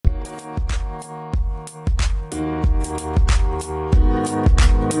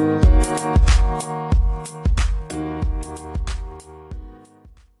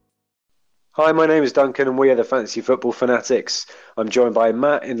Hi, my name is Duncan, and we are the Fantasy Football Fanatics. I'm joined by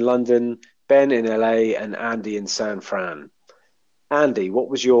Matt in London, Ben in LA, and Andy in San Fran. Andy, what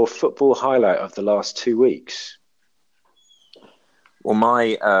was your football highlight of the last 2 weeks? Well,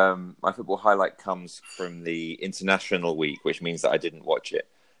 my football highlight comes from the international week, which means that I didn't watch it.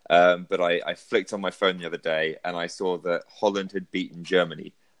 But I flicked on my phone the other day and I saw that Holland had beaten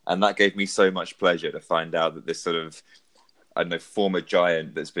Germany, and that gave me so much pleasure to find out that this sort of I don't know former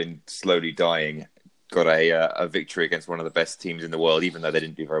giant that's been slowly dying got a victory against one of the best teams in the world, even though they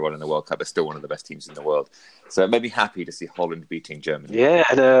didn't do very well in the World Cup. They're still one of the best teams in the world. So it made me happy to see Holland beating Germany. Yeah,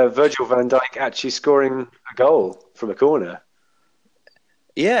 and Virgil van Dijk actually scoring a goal from a corner.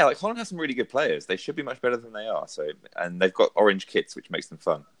 Yeah, like Holland has some really good players. They should be much better than they are. And they've got orange kits, which makes them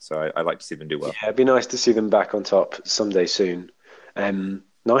fun. So I like to see them do well. Yeah, it'd be nice to see them back on top someday soon.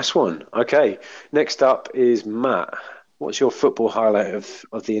 Nice one. Okay, next up is Matt. What's your football highlight of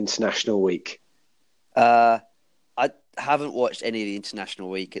the international week? Uh, I haven't watched any of the international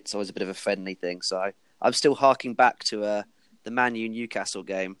week. It's always a bit of a friendly thing, so I'm still harking back to the Man U Newcastle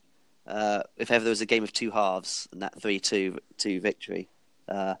game. If ever there was a game of two halves, and that 3-2 victory,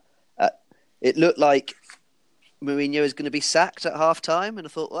 uh, uh, it looked like Mourinho is going to be sacked at half time, and I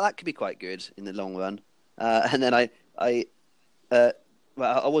thought, well, that could be quite good in the long run. And then uh,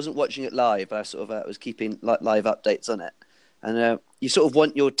 I wasn't watching it live, but I sort of was keeping live updates on it. And you sort of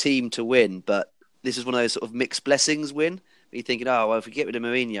want your team to win, but this is one of those sort of mixed blessings win. Where you're thinking, oh, well, if we get rid of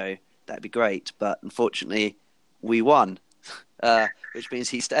Mourinho, that'd be great. But unfortunately, we won, which means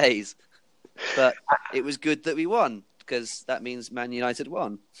he stays. But it was good that we won, because that means Man United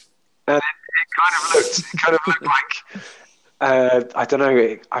won. And it kind of looked like I don't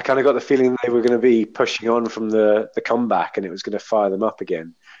know. I kind of got the feeling they were going to be pushing on from the comeback, and it was going to fire them up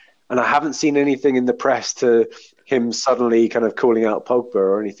again. And I haven't seen anything in the press to him suddenly kind of calling out Pogba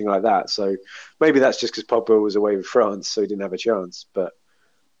or anything like that. So maybe that's just because Pogba was away with France, so he didn't have a chance. But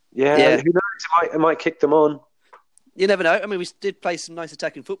yeah, who knows? It might kick them on. You never know. I mean, we did play some nice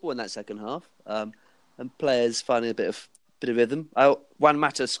attacking football in that second half, and players finding a bit of rhythm. Juan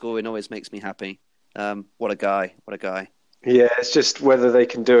Mata scoring always makes me happy. What a guy! What a guy! Yeah, it's just whether they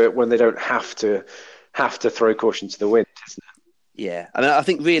can do it when they don't have to throw caution to the wind, isn't it? Yeah, I mean, I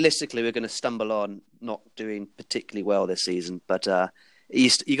think realistically we're going to stumble on not doing particularly well this season, but you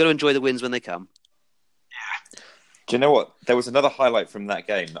got to enjoy the wins when they come. Do you know what? There was another highlight from that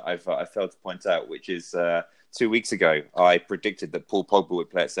game that I failed to point out, which is 2 weeks ago I predicted that Paul Pogba would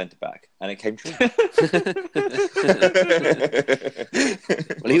play at centre back, and it came true.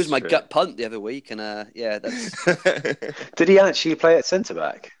 Well, he was my gut punt the other week, and yeah, that's. Did he actually play at centre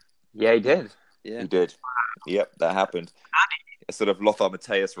back? Yeah, he did. Yeah, he did. Yep, that happened. A sort of Lothar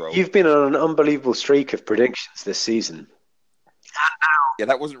Matthäus role. You've been on an unbelievable streak of predictions this season. Yeah,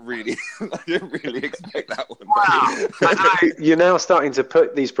 that wasn't really. I didn't really expect that one. Wow. I know. You're now starting to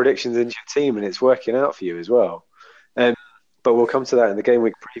put these predictions into your team, and it's working out for you as well. But we'll come to that in the game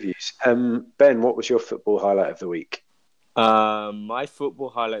week previews. Ben, what was your football highlight of the week? My football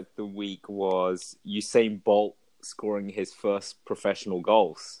highlight of the week was Usain Bolt scoring his first professional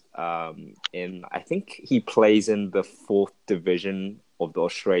goals. I think he plays in the fourth division of the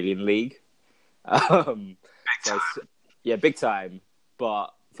Australian League. Big time.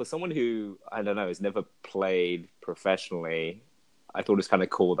 But for someone who, I don't know, has never played professionally, I thought it was kind of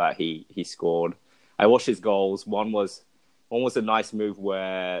cool that he scored. I watched his goals. One was a nice move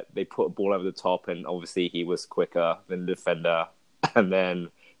where they put a ball over the top, and obviously he was quicker than the defender, and then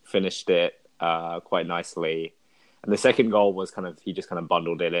finished it quite nicely. And the second goal was he just kind of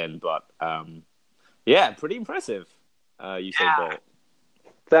bundled it in. But pretty impressive, Usain Bolt.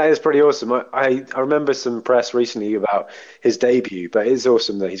 That is pretty awesome. I remember some press recently about his debut, but it's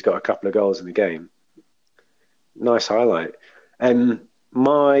awesome that he's got a couple of goals in the game. Nice highlight.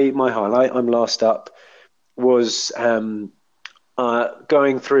 My highlight, I'm last up, was going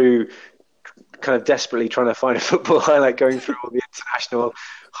through, kind of desperately trying to find a football highlight, going through all the international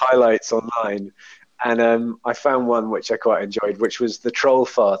highlights online. And I found one which I quite enjoyed, which was the Troll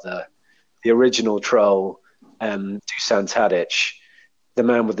Father, the original troll, Dusan Tadic, the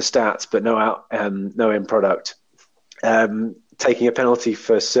man with the stats but no end product, taking a penalty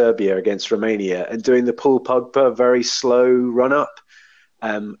for Serbia against Romania and doing the Paul Pogba very slow run up,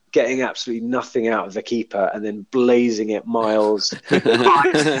 getting absolutely nothing out of the keeper and then blazing it miles. It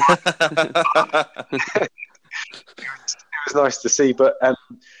was nice to see. But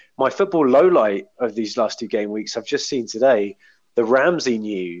my football lowlight of these last two game weeks, I've just seen today, the Ramsey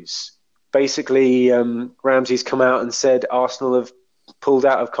news. Basically, Ramsey's come out and said Arsenal have pulled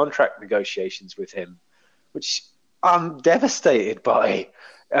out of contract negotiations with him, which I'm devastated by.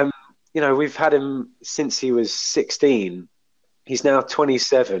 we've had him since he was 16. He's now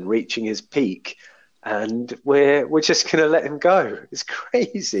 27, reaching his peak, and we're just going to let him go. It's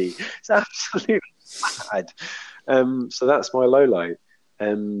crazy. It's absolutely mad. So that's my low light.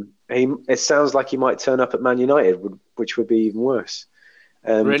 It sounds like he might turn up at Man United, which would be even worse.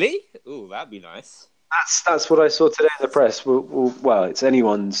 Really? Ooh, that'd be nice. That's what I saw today in the press. Well, it's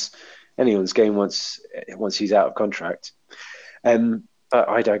anyone's game once he's out of contract. But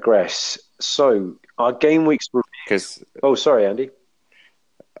I digress. So our game weeks Because Oh, sorry, Andy.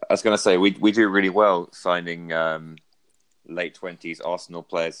 I was going to say we do really well signing late 20s Arsenal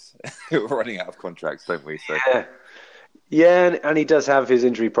players who are running out of contracts, don't we? So Yeah, and he does have his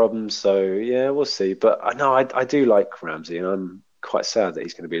injury problems. So yeah, we'll see. But I do like Ramsey, and I'm quite sad that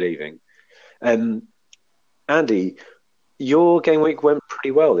he's going to be leaving. Andy, your game week went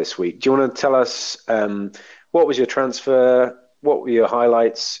pretty well this week. Do you want to tell us what was your transfer? What were your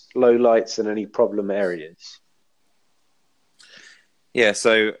highlights, lowlights, and any problem areas? Yeah,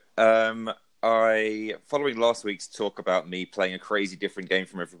 so following last week's talk about me playing a crazy different game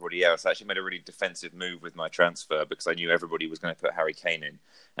from everybody else, I actually made a really defensive move with my transfer because I knew everybody was going to put Harry Kane in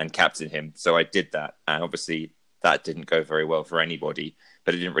and captain him. So I did that, and obviously that didn't go very well for anybody,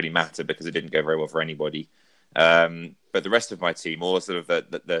 but it didn't really matter because it didn't go very well for anybody. But the rest of my team, all sort of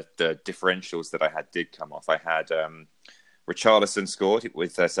the differentials that I had did come off. I had Richarlison scored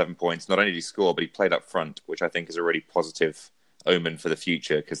with 7 points. Not only did he score, but he played up front, which I think is a really positive omen for the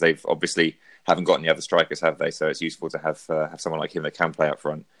future because they've obviously haven't got any other strikers, have they? So it's useful to have someone like him that can play up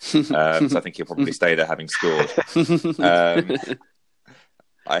front. So I think he'll probably stay there having scored.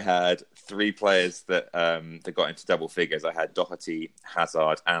 I had 3 players that got into double figures. I had Doherty,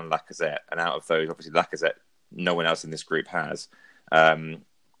 Hazard, and Lacazette. And out of those, obviously Lacazette, no one else in this group has.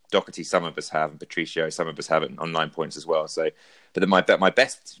 Doherty, some of us have, and Patricio, some of us have it on 9 points as well. So, but then my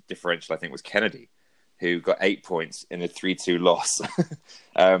best differential, I think, was Kennedy, who got 8 points in a 3-2 loss.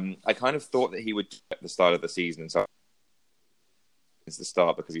 I kind of thought that he would at the start of the season, and so it's the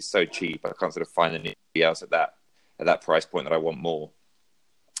start because he's so cheap. I can't sort of find anybody else at that price point that I want more.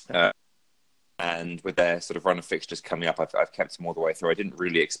 And with their sort of run of fixtures coming up, I've kept him all the way through. I didn't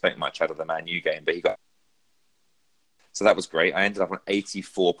really expect much out of the Man U game, but he got. So that was great. I ended up on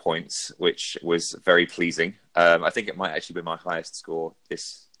 84 points, which was very pleasing. I think it might actually be my highest score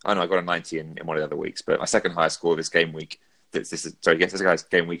this. I know I got a 90 in one of the other weeks, but my second highest score this game week. This is the guy's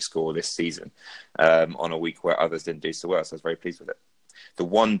game week score this season on a week where others didn't do so well. So I was very pleased with it. The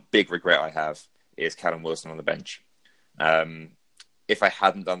one big regret I have is Callum Wilson on the bench. If I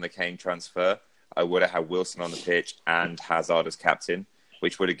hadn't done the Kane transfer, I would have had Wilson on the pitch and Hazard as captain,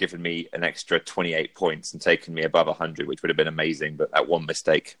 which would have given me an extra 28 points and taken me above 100, which would have been amazing. But that one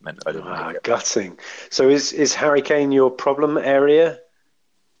mistake meant that I didn't make it. Gutting. So is Harry Kane your problem area?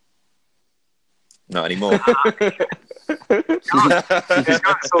 Not anymore.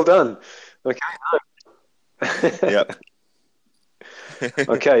 It's all done. Okay. Yep.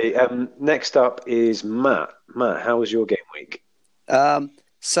 Okay. Next up is Matt. Matt, how was your game week?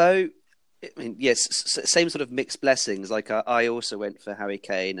 So, I mean, yes, same sort of mixed blessings. Like I also went for Harry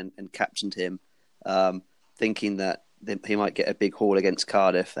Kane and captained him, thinking that he might get a big haul against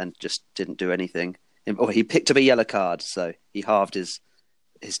Cardiff, and just didn't do anything. Or he picked up a yellow card, so he halved his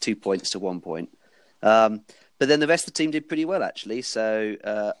 2 points to 1 point. But then the rest of the team did pretty well, actually.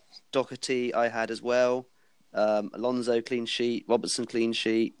 So Doherty I had as well. Alonso clean sheet, Robertson clean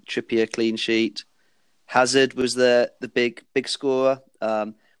sheet, Trippier clean sheet. Hazard was the big scorer,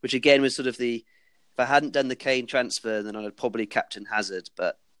 which again was sort of if I hadn't done the Kane transfer, then I'd probably captain Hazard.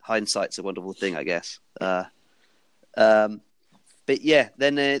 But hindsight's a wonderful thing, I guess. But yeah,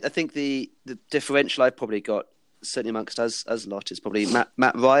 then I think the differential I probably got, certainly amongst us lot, is probably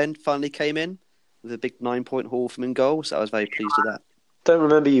Matt Ryan finally came in with a big 9 point haul from in goal. So I was very pleased with that. Don't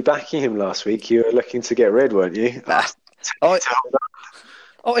remember you backing him last week. You were looking to get rid, weren't you? I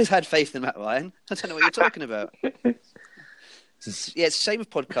always had faith in Matt Ryan. I don't know what you're talking about. Yeah, it's a shame with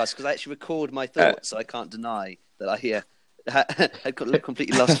podcasts because I actually record my thoughts, so I can't deny that I had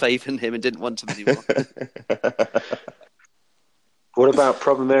completely lost faith in him and didn't want him anymore. What about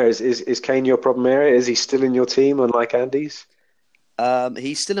problem areas? Is Kane your problem area? Is he still in your team, unlike Andy's?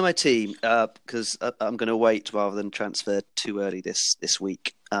 He's still in my team because I'm going to wait rather than transfer too early this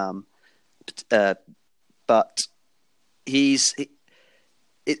week. But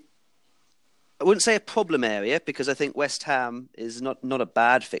I wouldn't say a problem area because I think West Ham is not a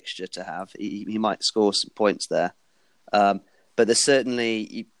bad fixture to have. He might score some points there. But there's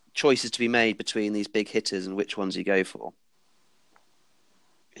certainly choices to be made between these big hitters and which ones you go for.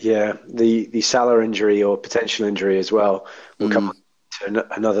 Yeah, the Salah injury or potential injury as well will come on So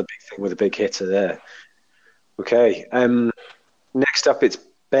another big thing with a big hitter there. Okay. Next up, it's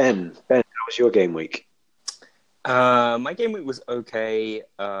Ben. Ben, how was your game week? My game week was okay.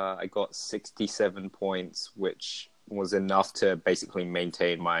 I got 67 points, which was enough to basically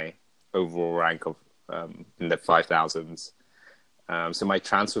maintain my overall rank of in the 5,000s. So my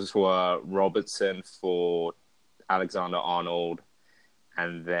transfers were Robertson for Alexander-Arnold,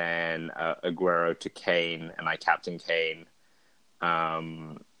 and then Aguero to Kane, and I captained Kane.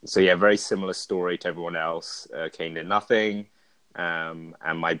 So yeah, very similar story to everyone else. Kane did nothing, and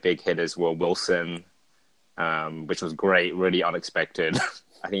my big hitters were Wilson, which was great, really unexpected.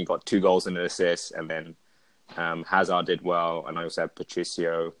 I think he got 2 goals and an assist, and then Hazard did well, and I also had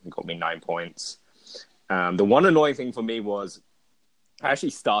Patricio, who got me 9 points. The one annoying thing for me was I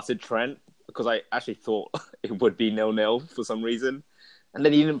actually started Trent because I actually thought it would be 0-0 for some reason, and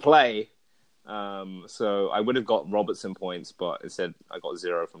then he didn't play. So I would have got Robertson points, but instead I got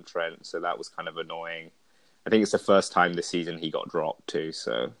 0 from Trent, so that was kind of annoying. I think it's the first time this season he got dropped too,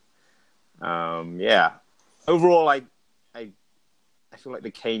 so yeah. Overall, I feel like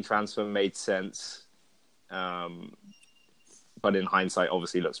the Kane transfer made sense, but in hindsight,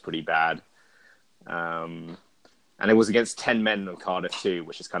 obviously looks pretty bad. And it was against 10 men of Cardiff too,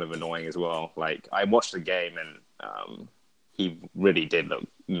 which is kind of annoying as well. Like, I watched the game and he really did look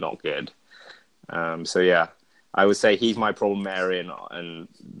not good. So yeah, I would say he's my problem area, and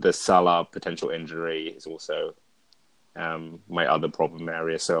the Salah potential injury is also my other problem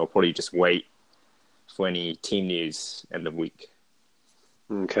area. So I'll probably just wait for any team news end of week.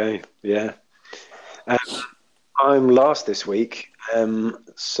 Okay, yeah. I'm last this week,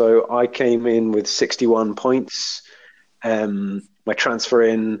 so I came in with 61 points. My transfer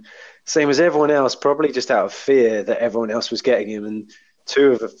in, same as everyone else, probably just out of fear that everyone else was getting him, and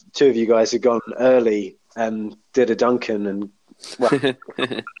two of you guys had gone early and did a Duncan, and well,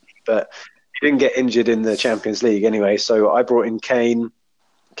 but he didn't get injured in the Champions League anyway. So I brought in Kane,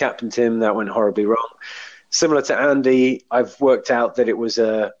 captained him. That went horribly wrong. Similar to Andy, I've worked out that it was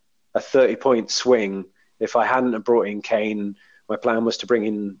a 30-point swing. If I hadn't have brought in Kane, my plan was to bring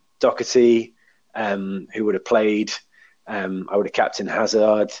in Doherty, who would have played. I would have captained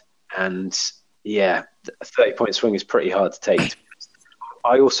Hazard, and yeah, a 30-point swing is pretty hard to take.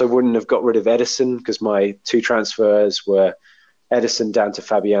 I also wouldn't have got rid of Edison because my 2 transfers were Edison down to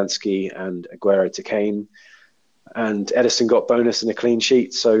Fabianski and Aguero to Kane. And Edison got bonus and a clean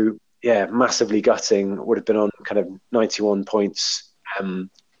sheet. So, yeah, massively gutting. Would have been on kind of 91 points.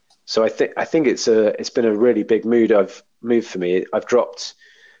 So I think it's been a really big move for me. I've dropped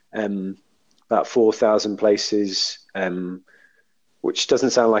about 4,000 places, which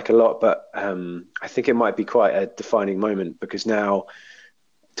doesn't sound like a lot, but I think it might be quite a defining moment, because now,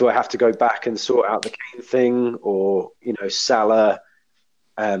 do I have to go back and sort out the Kane thing, or Salah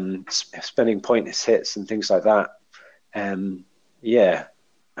spending pointless hits and things like that? I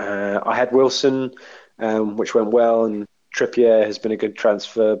had Wilson, which went well, and Trippier has been a good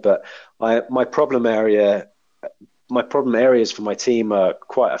transfer, but my problem areas for my team are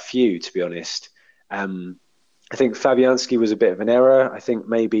quite a few, to be honest. I think Fabianski was a bit of an error. I think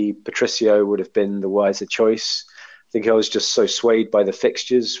maybe Patricio would have been the wiser choice. I think I was just so swayed by the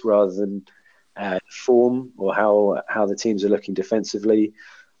fixtures rather than form or how the teams are looking defensively.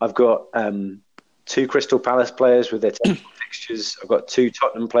 I've got 2 Crystal Palace players with their terrible fixtures. I've got 2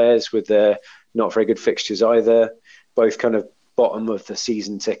 Tottenham players with their not very good fixtures either. Both kind of bottom of the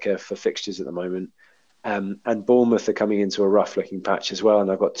season ticker for fixtures at the moment. And Bournemouth are coming into a rough-looking patch as well, and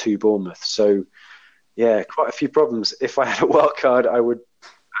I've got 2 Bournemouth. So, yeah, quite a few problems. If I had a wild card, I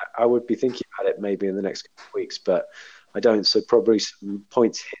would be thinking about it maybe in the next couple of weeks, but I don't. So probably some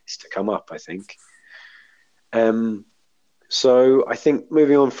points hits to come up, I think. So I think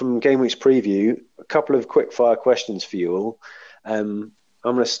moving on from Game Week's preview, a couple of quick-fire questions for you all. I'm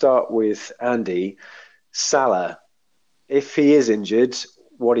going to start with Andy. Salah, if he is injured,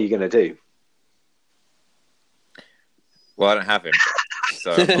 what are you going to do? Well, I don't have him,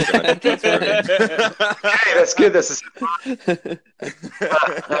 so I'm not going to transfer him. Hey, that's good.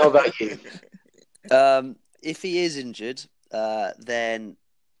 How about you? If he is injured, then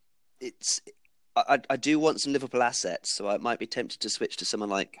I do want some Liverpool assets, so I might be tempted to switch to someone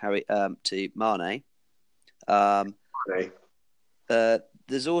like to Mane.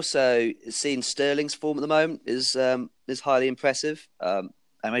 There's also seeing Sterling's form at the moment is highly impressive. And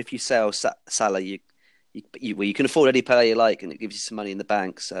if you sell Salah, you can afford any player you like, and it gives you some money in the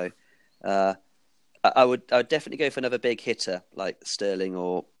bank. So I would definitely go for another big hitter like Sterling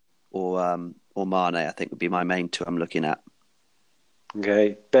or Mane. I think would be my main 2 I'm looking at.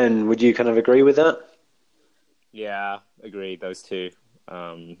 Okay, Ben, would you kind of agree with that? Yeah, agree. Those 2.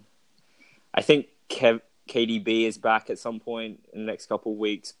 I think KDB is back at some point in the next couple of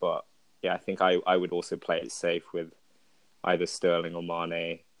weeks, but yeah, I think I would also play it safe with either Sterling or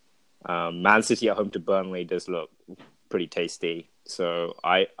Mane. Man City at home to Burnley does look pretty tasty, so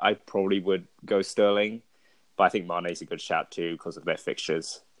I probably would go Sterling, but I think Mane's a good shout too because of their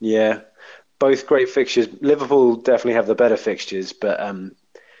fixtures. Yeah, both great fixtures. Liverpool definitely have the better fixtures, but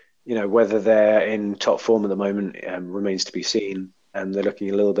whether they're in top form at the moment remains to be seen, and they're looking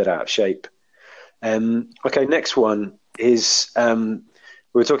a little bit out of shape. Okay, next one is we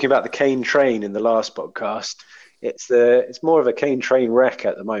were talking about the Kane train in the last podcast. It's more of a Kane train wreck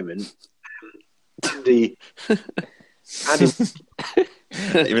at the moment. Andy, You've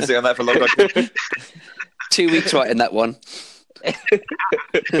been sitting on that for long. 2 weeks right in that one.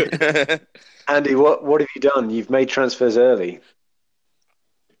 Andy, what have you done? You've made transfers early.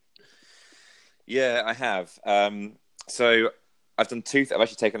 Yeah, I have. So I've done two. I've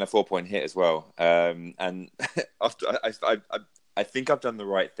actually taken a 4-point hit as well, and after I think I've done the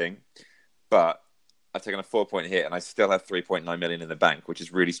right thing, but I've taken a 4-point hit and I still have 3.9 million in the bank, which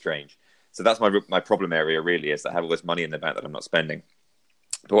is really strange. So that's my problem area. Really, is that I have all this money in the bank that I'm not spending.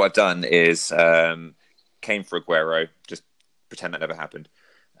 But what I've done is came for Aguero, just pretend that never happened,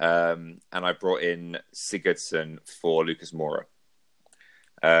 and I brought in Sigurdsson for Lucas Moura.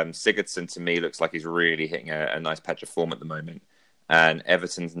 Sigurdsson to me looks like he's really hitting a nice patch of form at the moment. And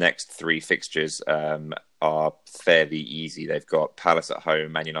Everton's next 3 fixtures are fairly easy. They've got Palace at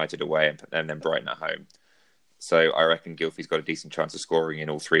home, Man United away, and then Brighton at home. So I reckon Gylfi's got a decent chance of scoring in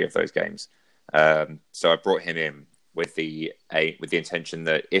all 3 of those games. So I brought him in with the intention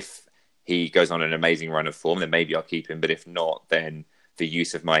that if he goes on an amazing run of form, then maybe I'll keep him. But if not, then the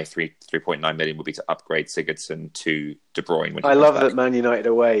use of my 3.9 million would be to upgrade Sigurdsson to De Bruyne. I love that Man United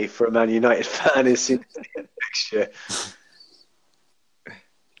away for a Man United fan is in the fixture.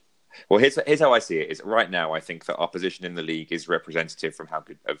 Well, here's how I see it. Is right now I think that our position in the league is representative from how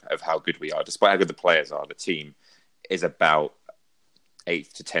good we are. Despite how good the players are, the team is about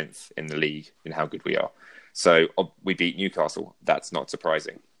 8th to 10th in the league in how good we are. So we beat Newcastle. That's not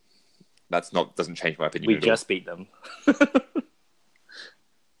surprising. Doesn't change my opinion. We just beat them.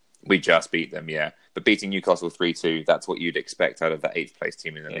 We just beat them, yeah. But beating Newcastle 3-2, that's what you'd expect out of that 8th place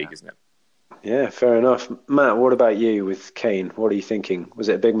team in the league, isn't it? Yeah, fair enough. Matt, what about you with Kane? What are you thinking? Was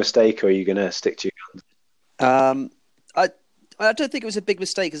it a big mistake, or are you going to stick to your guns? I don't think it was a big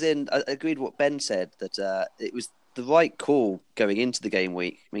mistake, as in I agreed with what Ben said, that it was the right call going into the game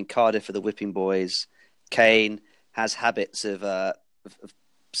week. I mean, Cardiff are the whipping boys. Kane has habits of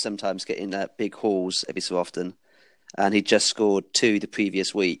sometimes getting big hauls every so often, and he just scored 2 the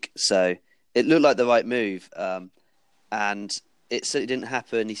previous week. So it looked like the right move, and it certainly didn't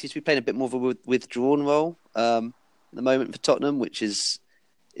happen. He seems to be playing a bit more of a withdrawn role at the moment for Tottenham, which is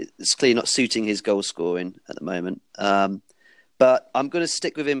it's clearly not suiting his goal scoring at the moment. But I'm going to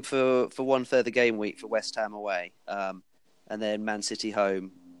stick with him for one further game week for West Ham away, and then Man City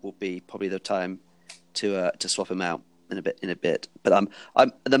home will be probably the time to swap him out in a bit. But I'm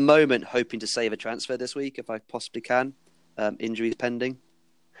at the moment hoping to save a transfer this week if I possibly can. Injuries pending.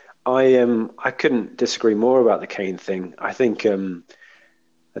 I couldn't disagree more about the Kane thing. I think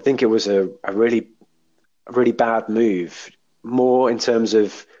it was a really bad move. More in terms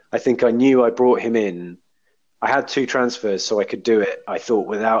of, I think I knew I brought him in. I had 2 transfers, so I could do it. I thought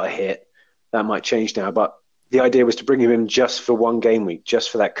without a hit, that might change now. But the idea was to bring him in just for one game week,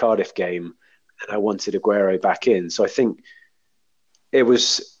 just for that Cardiff game, and I wanted Aguero back in. So I think it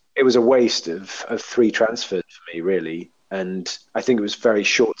was a waste of 3 transfers for me, really. And I think it was very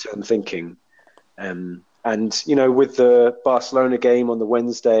short-term thinking. And, with the Barcelona game on the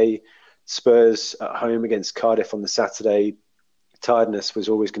Wednesday, Spurs at home against Cardiff on the Saturday, tiredness was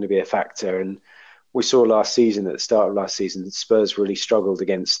always going to be a factor. And we saw last season, at the start of last season, Spurs really struggled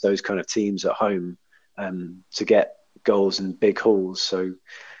against those kind of teams at home to get goals and big hauls. So,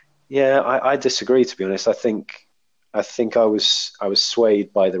 yeah, I disagree, to be honest. I think I was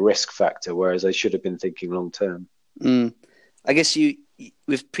swayed by the risk factor, whereas I should have been thinking long-term. I guess you,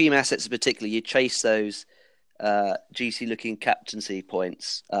 with prem assets in particular, you chase those juicy looking captaincy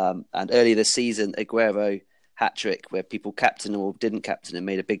points. And earlier this season, Aguero hat-trick, where people captain or didn't captain him,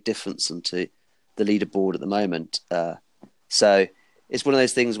 made a big difference onto the leaderboard at the moment. So it's one of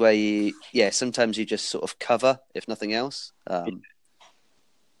those things where sometimes you just sort of cover, if nothing else.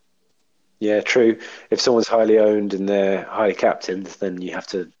 Yeah, true. If someone's highly owned and they're highly captained, then you have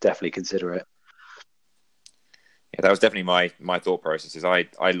to definitely consider it. Yeah, that was definitely my thought process. Is I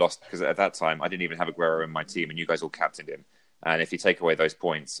lost because at that time I didn't even have Aguero in my team, and you guys all captained him. And if you take away those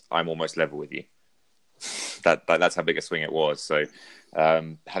points, I'm almost level with you. that's how big a swing it was. So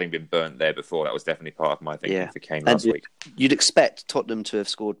having been burnt there before, that was definitely part of my thinking for Kane last week. You'd expect Tottenham to have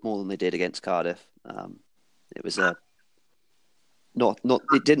scored more than they did against Cardiff. It was it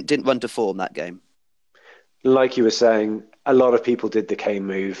didn't run to form that game. Like you were saying, a lot of people did the Kane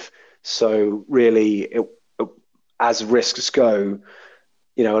move. So really, as risks go,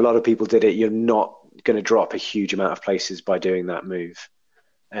 a lot of people did it. You're not going to drop a huge amount of places by doing that move.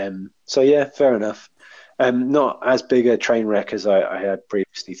 So yeah, fair enough. Not as big a train wreck as I had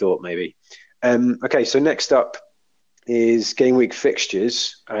previously thought, maybe. Okay, so next up is game week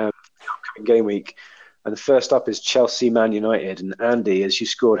fixtures, upcoming game week. And the first up is Chelsea Man United. And Andy, as you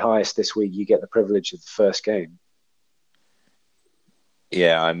scored highest this week, you get the privilege of the first game.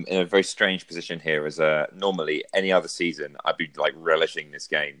 Yeah, I'm in a very strange position here. As normally, any other season, I'd be like relishing this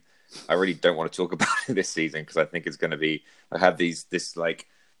game. I really don't want to talk about it this season because I think it's going to be. I have this like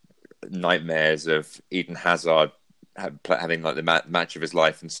nightmares of Eden Hazard having like the match of his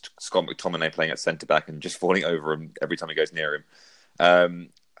life and Scott McTominay playing at centre back and just falling over him every time he goes near him.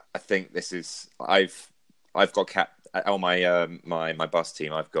 I think this is. I've got on my bus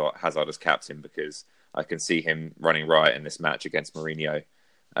team. I've got Hazard as captain because I can see him running riot in this match against Mourinho.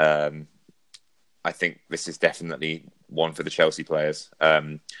 I think this is definitely one for the Chelsea players.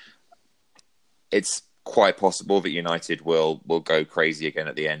 It's quite possible that United will go crazy again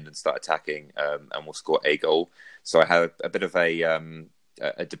at the end and start attacking and will score a goal. So I have a bit of a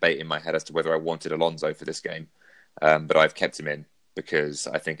debate in my head as to whether I wanted Alonso for this game, but I've kept him in because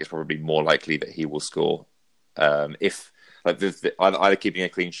I think it's probably more likely that he will score if like either keeping a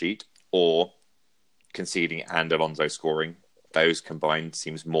clean sheet or conceding and Alonso scoring. Those combined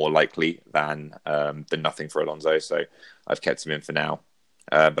seems more likely than nothing for Alonso. So I've kept him in for now.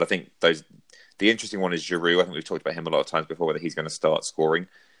 But I think the interesting one is Giroud. I think we've talked about him a lot of times before, whether he's going to start scoring.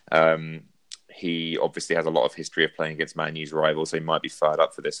 He obviously has a lot of history of playing against Man U's rivals, so he might be fired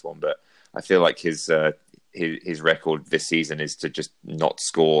up for this one. But I feel like his record this season is to just not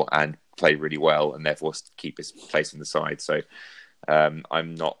score and play really well, and therefore keep his place in the side. So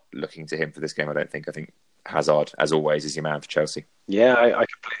I'm not looking to him for this game. I don't think. I think Hazard, as always, is your man for Chelsea. Yeah, I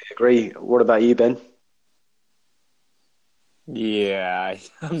completely agree. What about you, Ben? Yeah,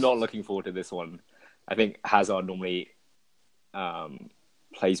 I'm not looking forward to this one. I think Hazard normally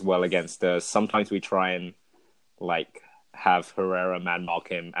plays well against us. Sometimes we try and have Herrera man mark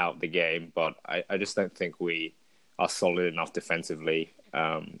him out the game, but I just don't think we are solid enough defensively.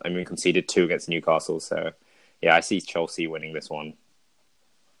 We conceded 2 against Newcastle, so yeah, I see Chelsea winning this one.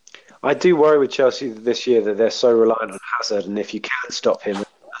 I do worry with Chelsea this year that they're so reliant on Hazard, and if you can stop him, as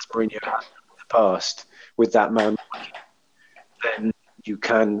Mourinho has in the past, with that man, then you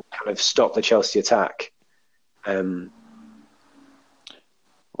can kind of stop the Chelsea attack. Well,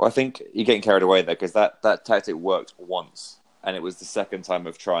 I think you're getting carried away there because that tactic worked once, and it was the second time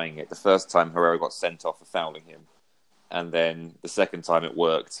of trying it. The first time Herrera got sent off for fouling him, and then the second time it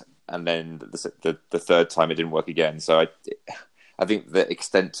worked, and then the third time it didn't work again. So I think the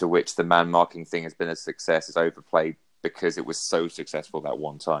extent to which the man marking thing has been a success is overplayed because it was so successful that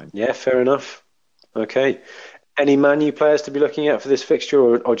one time. Yeah, fair enough. Okay. Any Man U players to be looking at for this fixture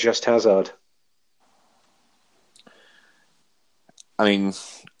or just Hazard? I mean,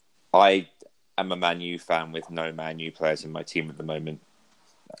 I am a Man U fan with no Man U players in my team at the moment.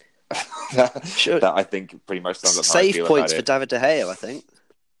 That I think pretty much sums up how I feel save points about for David De Gea, I think.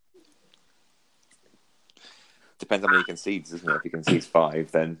 Depends how many he concedes, isn't it? If he concedes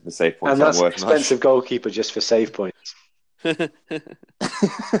 5, then the save points aren't worth much. And that's an expensive much. Goalkeeper just for save points.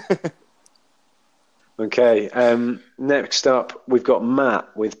 Okay. Next up, we've got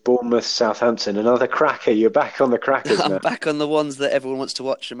Matt with Bournemouth Southampton. Another cracker. You're back on the crackers, I'm Matt. back on the ones that everyone wants to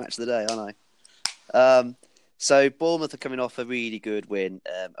watch a match of the day, aren't I? So Bournemouth are coming off a really good win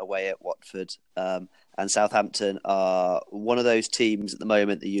away at Watford. And Southampton are one of those teams at the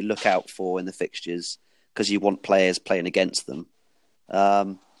moment that you look out for in the fixtures because you want players playing against them.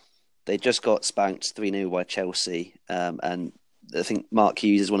 They just got spanked 3-0 by Chelsea, and I think Mark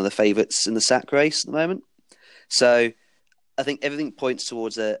Hughes is one of the favourites in the sack race at the moment. So I think everything points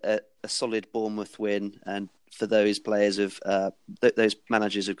towards a solid Bournemouth win, and for those players those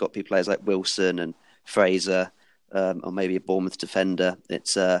managers who've got players like Wilson and Fraser, or maybe a Bournemouth defender,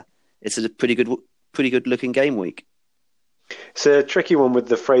 it's a pretty good looking game week. It's a tricky one with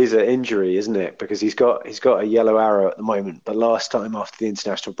the Fraser injury, isn't it? Because he's got a yellow arrow at the moment, but last time after the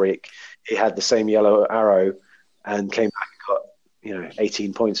international break, he had the same yellow arrow and came back and got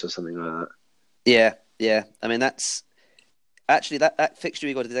 18 points or something like that. Yeah. I mean, that's actually that fixture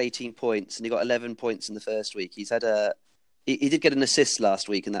he got his 18 points, and he got 11 points in the first week. He's had a he did get an assist last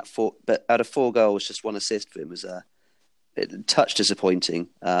week in that but out of 4 goals, just 1 assist for him was a touch disappointing.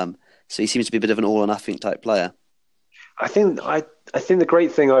 So he seems to be a bit of an all or nothing type player. I think the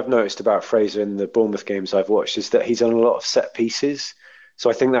great thing I've noticed about Fraser in the Bournemouth games I've watched is that he's on a lot of set pieces. So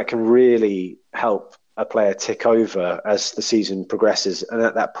I think that can really help a player tick over as the season progresses. And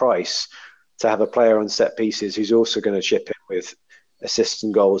at that price, to have a player on set pieces who's also going to chip in with assists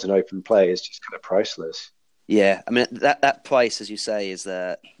and goals and open play is just kind of priceless. Yeah, I mean that price, as you say,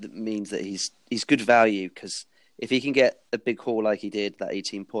 that means that he's good value, because if he can get a big haul like he did, that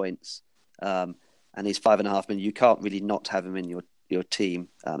 18 points, and he's $5.5 million, you can't really not have him in your team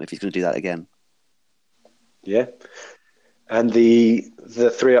if he's going to do that again. Yeah, and the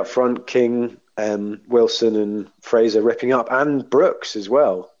 3 up front, King, Wilson, and Fraser ripping up, and Brooks as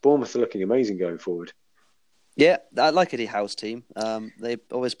well. Bournemouth are looking amazing going forward. Yeah, I like Eddie Howe's team. They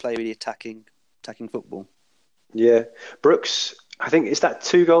always play really attacking football. Yeah, Brooks, I think, is that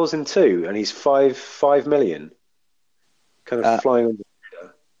 2 goals in 2, and he's 5 million, kind of flying on the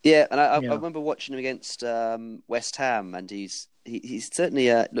radar. Yeah, and I remember watching him against West Ham, and he's certainly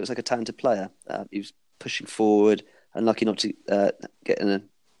looks like a talented player. He was pushing forward, and lucky not to get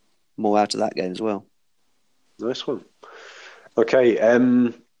more out of that game as well. Nice one. Okay,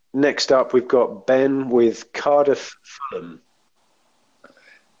 next up we've got Ben with Cardiff Fulham.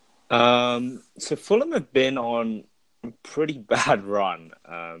 So Fulham have been on a pretty bad run.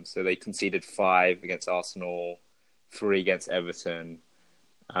 So they conceded 5 against Arsenal, 3 against Everton.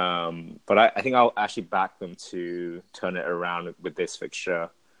 But I think I'll actually back them to turn it around with this fixture.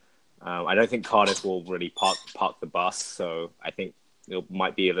 I don't think Cardiff will really park the bus, so I think it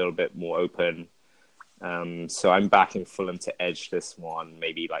might be a little bit more open. So I'm backing Fulham to edge this one,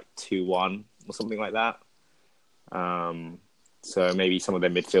 maybe like 2-1 or something like that. So maybe some of their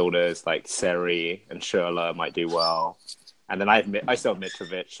midfielders like Seri and Schürrle might do well. And then I still have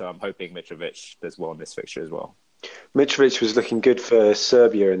Mitrovic, so I'm hoping Mitrovic does well in this fixture as well. Mitrovic was looking good for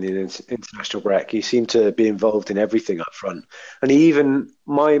Serbia in the international break. He seemed to be involved in everything up front. And he even,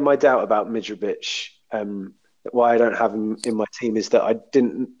 my doubt about Mitrovic, why I don't have him in my team, is that I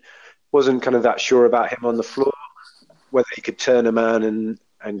wasn't kind of that sure about him on the floor, whether he could turn a man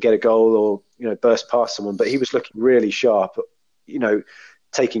and get a goal or, burst past someone. But he was looking really sharp,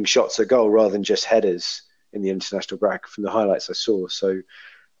 taking shots at goal rather than just headers in the international break from the highlights I saw. So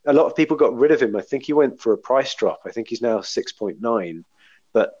a lot of people got rid of him. I think he went for a price drop. I think he's now 6.9.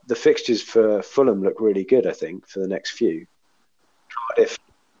 But the fixtures for Fulham look really good, I think, for the next few. Cardiff.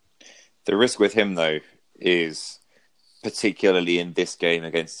 The risk with him, though, is particularly in this game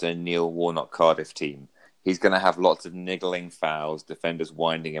against a Neil Warnock Cardiff team, he's going to have lots of niggling fouls, defenders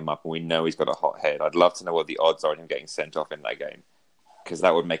winding him up, and we know he's got a hot head. I'd love to know what the odds are on him getting sent off in that game, because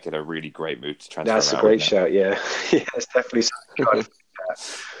that would make it a really great move to transfer. That's a great shout, yeah. Yeah, it's definitely something.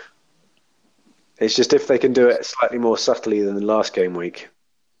 It's just if they can do it slightly more subtly than the last game week.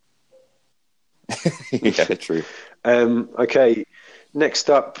 Yeah, true. Okay, next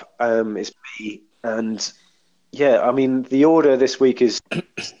up is me. And yeah, I mean, the order this week is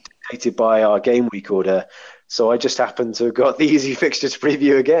dictated by our game week order. So I just happened to have got the easy fixtures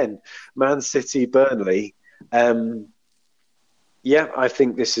preview again. Man City, Burnley. Yeah, I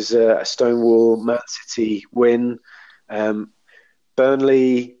think this is a Stonewall Man City win.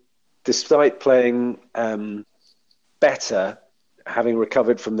 Burnley, despite playing better, having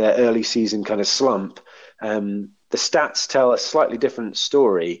recovered from their early season kind of slump, the stats tell a slightly different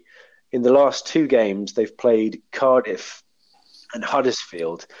story. In the last 2 games, they've played Cardiff and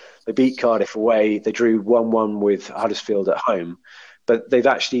Huddersfield. They beat Cardiff away. They drew 1-1 with Huddersfield at home. But they've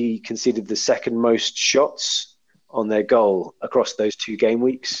actually conceded the second most shots on their goal across those 2 game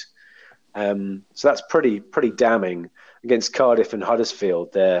weeks. So that's pretty damning. Against Cardiff and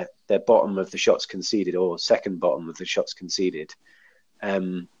Huddersfield, they're bottom of the shots conceded, or second bottom of the shots conceded.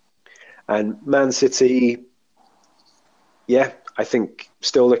 And Man City, yeah, I think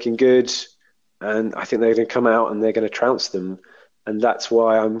still looking good. And I think they're going to come out and they're going to trounce them. And that's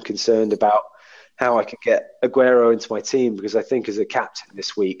why I'm concerned about how I can get Aguero into my team, because I think as a captain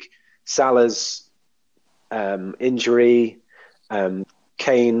this week, Salah's injury,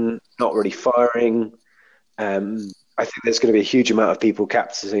 Kane not really firing. I think there's going to be a huge amount of people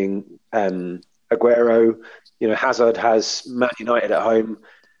captaining Aguero. Hazard has Man United at home,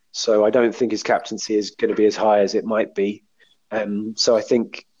 so I don't think his captaincy is going to be as high as it might be. So I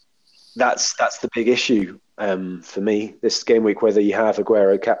think that's the big issue for me this game week, whether you have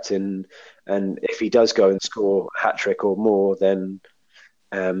Aguero captain, and if he does go and score a hat-trick or more, then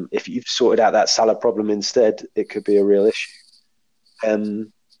if you've sorted out that Salah problem instead, it could be a real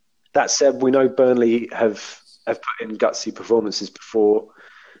issue. That said, we know Burnley have have put in gutsy performances before.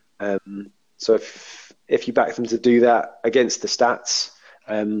 So if you back them to do that against the stats,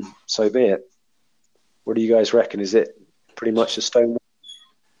 so be it. What do you guys reckon? Is it pretty much a stone?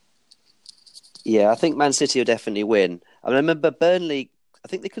 Yeah, I think Man City will definitely win. I remember Burnley, I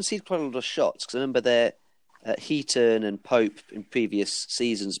think they conceded quite a lot of shots because I remember their Heaton and Pope in previous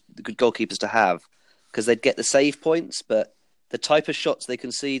seasons, the good goalkeepers to have, because they'd get the save points, but the type of shots they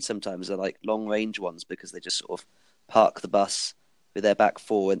concede sometimes are like long range ones because they just sort of park the bus with their back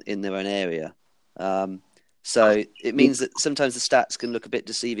four in their own area. So it means that sometimes the stats can look a bit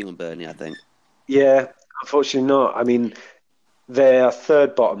deceiving on Burnley, I think. Yeah, unfortunately not. I mean, they're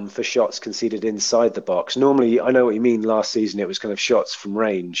third bottom for shots conceded inside the box. Normally, I know what you mean. Last season, it was kind of shots from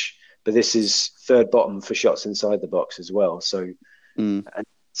range, but this is third bottom for shots inside the box as well. So,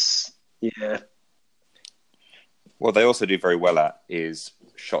 yeah. What they also do very well at is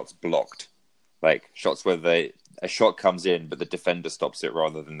shots blocked, like shots where a shot comes in, but the defender stops it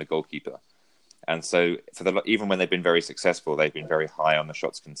rather than the goalkeeper. And so, even when they've been very successful, they've been very high on the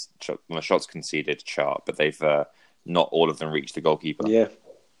shots conceded chart, but they've not all of them reached the goalkeeper. Yeah.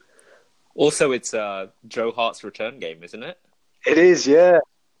 Also, it's Joe Hart's return game, isn't it? It is, yeah.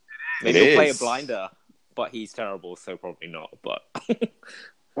 Maybe he'll play a blinder, but he's terrible, so probably not. But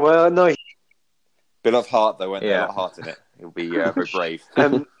well, no. Bit of heart, though, won't there? A lot of heart in it. He'll be very brave. He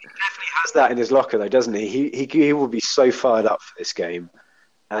definitely has that in his locker, though, doesn't he? He will be so fired up for this game.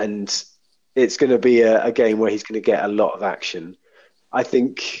 And it's going to be a game where he's going to get a lot of action. I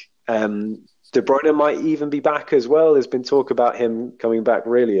think De Bruyne might even be back as well. There's been talk about him coming back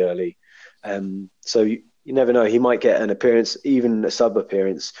really early. So you never know. He might get an appearance, even a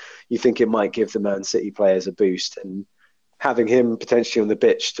sub-appearance. You think it might give the Man City players a boost. And having him potentially on the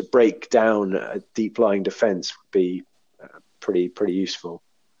pitch to break down a deep-lying defence would be pretty useful.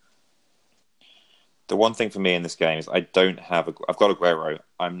 The one thing for me in this game is I've got Aguero.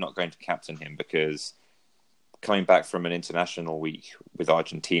 I'm not going to captain him because coming back from an international week with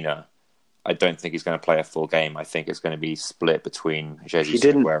Argentina, I don't think he's going to play a full game. I think it's going to be split between Jesus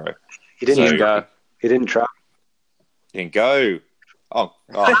and Aguero. He didn't go. He didn't try. He didn't go. Oh,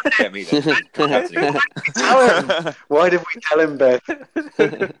 get me then. Tell him. Why did we tell him, Ben?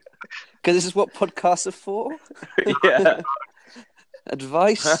 Because this is what podcasts are for. Yeah.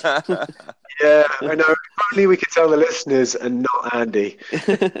 Advice. Yeah, I know. If only we could tell the listeners and not Andy.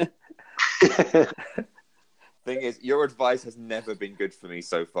 Thing is, your advice has never been good for me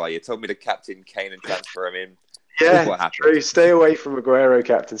so far. You told me to captain Kane and transfer him in. Yeah, what happened. True. Stay away from Aguero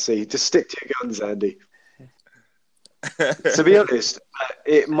captaincy. Just stick to your guns, Andy. To be honest,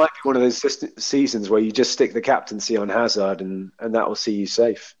 it might be one of those seasons where you just stick the captaincy on Hazard and that will see you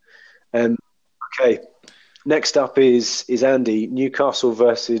safe. Okay, next up is Andy. Newcastle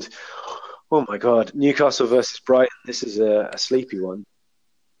versus Brighton. This is a sleepy one.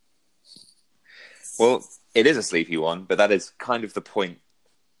 Well, it is a sleepy one, but that is kind of the point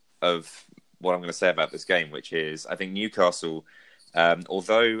of what I'm going to say about this game, which is I think Newcastle,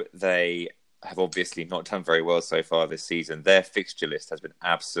 although they have obviously not done very well so far this season, their fixture list has been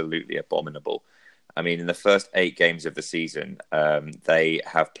absolutely abominable. I mean, in the first 8 games of the season, they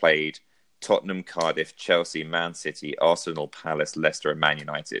have played Tottenham, Cardiff, Chelsea, Man City, Arsenal, Palace, Leicester, and Man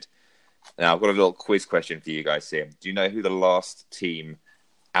United. Now, I've got a little quiz question for you guys here. Do you know who the last team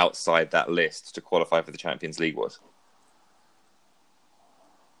outside that list to qualify for the Champions League was?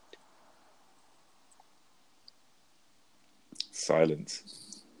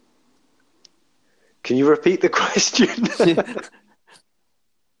 Silence. Can you repeat the question?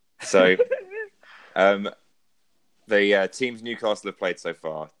 So, the teams Newcastle have played so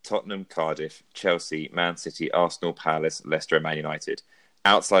far: Tottenham, Cardiff, Chelsea, Man City, Arsenal, Palace, Leicester, and Man United.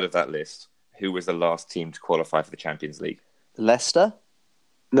 Outside of that list, who was the last team to qualify for the Champions League? Leicester?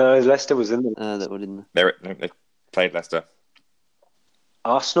 No, Leicester was in the... That one in They played Leicester.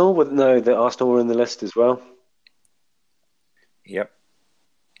 Arsenal? The Arsenal were in the list as well. Yep.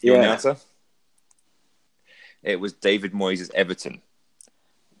 You want the Yeah. answer? It was David Moyes' Everton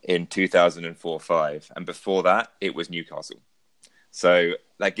in 2004-05. And before that, it was Newcastle. So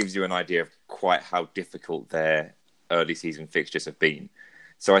that gives you an idea of quite how difficult their early season fixtures have been.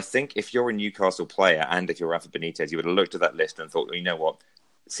 So I think if you're a Newcastle player and if you're Rafa Benitez, you would have looked at that list and thought, well, you know what?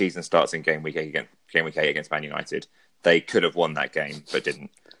 Season starts in game week 8 against Man United. They could have won that game, but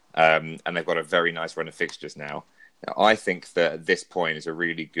didn't. And they've got a very nice run of fixtures now. Now, I think that at this point is a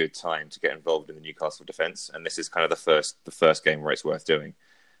really good time to get involved in the Newcastle defence, and this is kind of the first game where it's worth doing.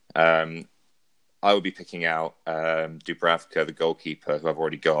 I would be picking out Dubravka, the goalkeeper, who I've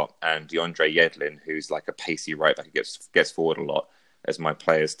already got, and DeAndre Yedlin, who's like a pacey right back who gets forward a lot. as my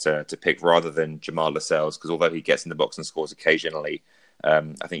players to pick rather than Jamal Lascelles, because although he gets in the box and scores occasionally,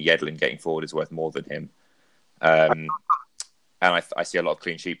 I think Yedlin getting forward is worth more than him. And I see a lot of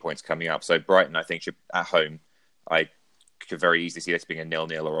clean sheet points coming up. So Brighton, I think, should, at home, I could very easily see this being a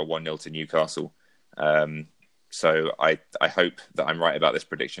 0-0 or a 1-0 to Newcastle. So I hope that I'm right about this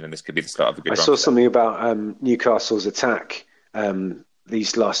prediction, and this could be the start of a good run. I saw something about Newcastle's attack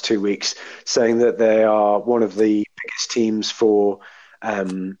these last 2 weeks, saying that they are one of the biggest teams for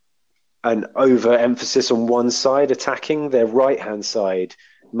an overemphasis on one side attacking. Their right-hand side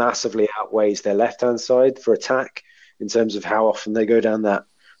massively outweighs their left-hand side for attack in terms of how often they go down that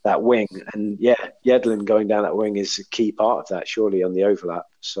wing. And yeah, Yedlin going down that wing is a key part of that, surely, on the overlap.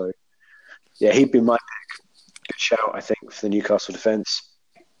 So yeah, he'd be my pick. Good shout, I think, for the Newcastle defence.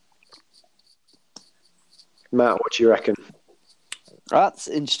 Matt, what do you reckon? That's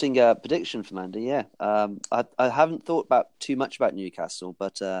an interesting prediction from Andy, yeah. I haven't thought about too much about Newcastle,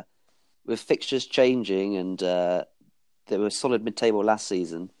 but with fixtures changing and they were solid mid-table last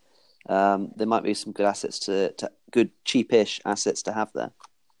season, there might be some good assets to good cheapish assets to have there.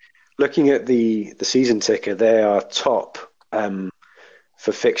 Looking at the season ticker, they are top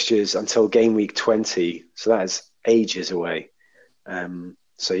for fixtures until game week 20, so that is ages away.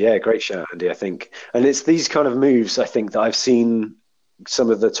 So yeah, great shout, Andy, I think. And it's these kind of moves, I think, that I've seen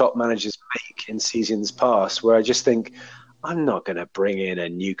some of the top managers make in seasons past, where I just think, I'm not going to bring in a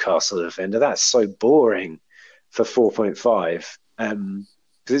Newcastle defender. That's so boring for 4.5.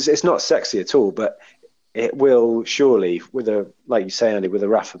 Because it's not sexy at all, but it will surely, like you say, Andy, with a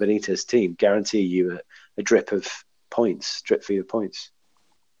Rafa Benitez team, guarantee you a drip feed of points.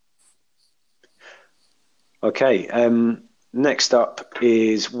 Okay, next up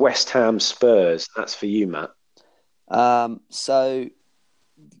is West Ham Spurs. That's for you, Matt. So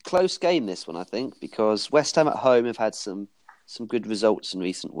close game, this one, I think, because West Ham at home have had some good results in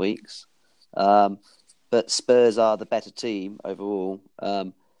recent weeks. But Spurs are the better team overall.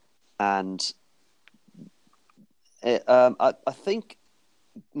 And I think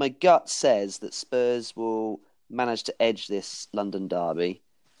my gut says that Spurs will manage to edge this London derby.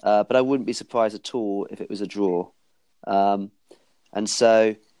 But I wouldn't be surprised at all if it was a draw. And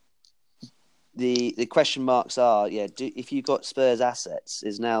so the question marks are, if you've got Spurs assets,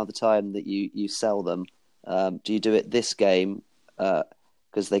 is now the time that you sell them? Do you do it this game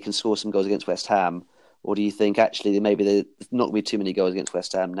because they can score some goals against West Ham? Or do you think actually maybe there's not going to be too many goals against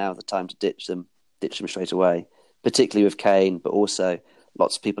West Ham, now the time to ditch them straight away, particularly with Kane, but also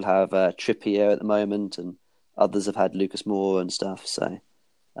lots of people have Trippier at the moment and others have had Lucas Moura and stuff. So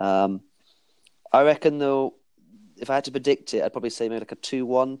I reckon though, if I had to predict it, I'd probably say maybe like a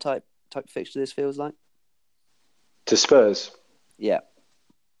 2-1 type fixture this feels like. To Spurs? Yeah.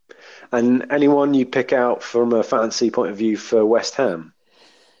 And anyone you pick out from a fantasy point of view for West Ham?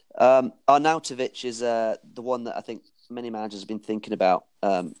 Arnautovic is the one that I think many managers have been thinking about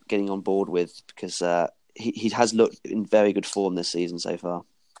getting on board with because he has looked in very good form this season so far.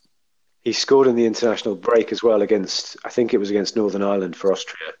 He scored in the international break as well against Northern Ireland for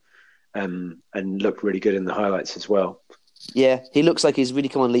Austria, and looked really good in the highlights as well. Yeah, he looks like he's really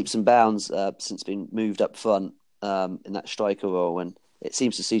come on leaps and bounds since being moved up front in that striker role, and it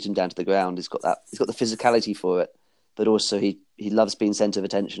seems to suit him down to the ground. He's got the physicality for it, but also he loves being centre of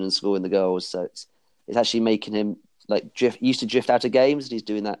attention and scoring the goals. So it's actually making him used to drift out of games, and he's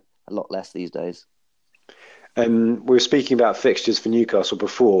doing that a lot less these days. We were speaking about fixtures for Newcastle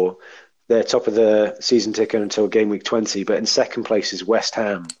before. They're top of the season ticker until game week 20, but in second place is West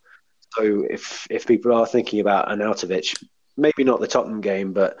Ham. So if people are thinking about Arnautovic, maybe not the Tottenham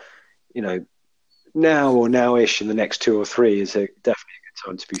game, but now or now-ish in the next 2 or 3 is definitely a good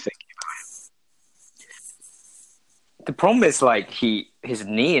time to be thinking about it. The problem is his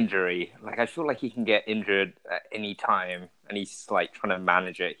knee injury. I feel like he can get injured at any time, and he's trying to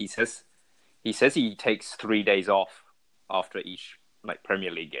manage it. He says he takes 3 days off after each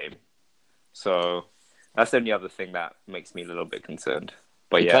Premier League game. So that's the only other thing that makes me a little bit concerned.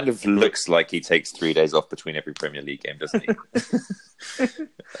 But he kind of looks like he takes 3 days off between every Premier League game, doesn't he?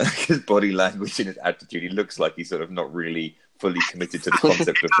 His body language and his attitude, he looks like he's sort of not really fully committed to the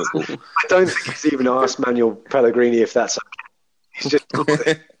concept of football. I don't think he's even asked Manuel Pellegrini if that's okay. He's just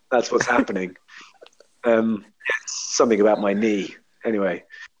that's what's happening. It's something about my knee. Anyway,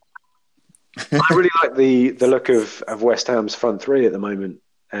 I really like the look of West Ham's front three at the moment.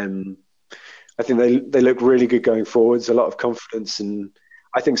 I think they look really good going forwards, a lot of confidence, and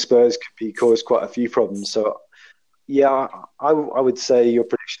I think Spurs could cause quite a few problems. So, yeah, I would say your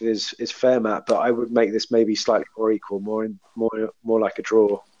prediction is fair, Matt, but I would make this maybe slightly more equal, more like a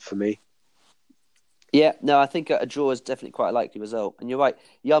draw for me. Yeah, no, I think a draw is definitely quite a likely result. And you're right,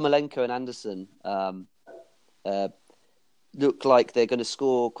 Yarmolenko and Anderson uh, look like they're going to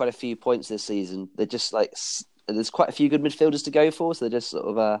score quite a few points this season. They're just like there's quite a few good midfielders to go for, so they're just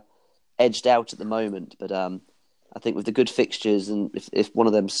sort of edged out at the moment. But I think with the good fixtures, and if one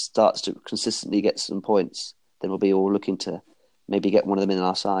of them starts to consistently get some points, then we'll be all looking to maybe get one of them in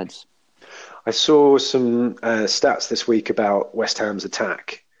our sides. I saw some stats this week about West Ham's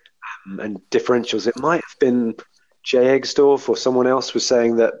attack and differentials. It might have been Jay Egsdorf or someone else was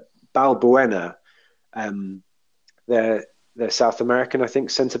saying that Balbuena, um, their South American, I think,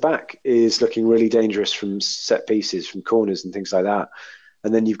 centre back, is looking really dangerous from set pieces, from corners and things like that.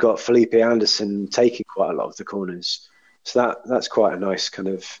 And then you've got Felipe Anderson taking quite a lot of the corners. So that's quite a nice kind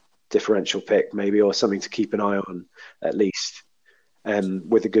of differential pick, maybe, or something to keep an eye on at least,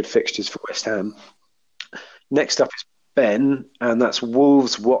 with the good fixtures for West Ham. Next up is Ben, and that's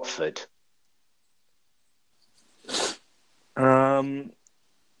Wolves Watford.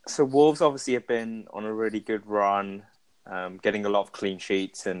 So Wolves obviously have been on a really good run, getting a lot of clean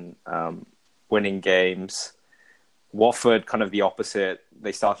sheets and winning games. Watford, kind of the opposite.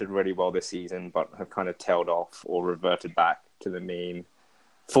 They started really well this season, but have kind of tailed off or reverted back to the mean.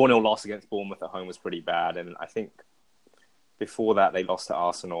 4-0 loss against Bournemouth at home was pretty bad, and I think before that they lost to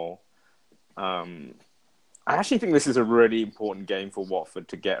Arsenal. I actually think this is a really important game for Watford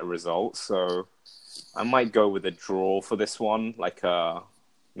to get a result, so I might go with a draw for this one, like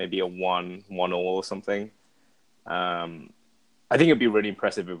maybe a 1-1 or something. I think it'd be really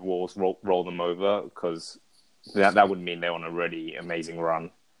impressive if Wolves roll them over, because that would mean they're on a really amazing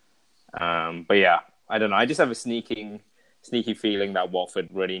run. But yeah, I don't know. I just have a sneaky feeling that Watford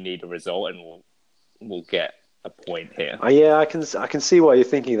really need a result, and we'll get a point here. Yeah, I can see why you're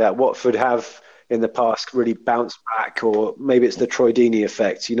thinking that. Watford have in the past really bounced back, or maybe it's the Troy Deeney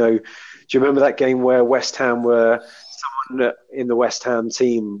effect. Do you remember that game where West Ham someone in the West Ham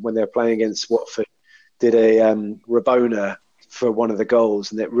team, when they were playing against Watford, did a Rabona for one of the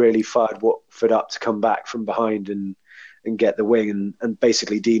goals, and it really fired Watford up to come back from behind and get the wing. And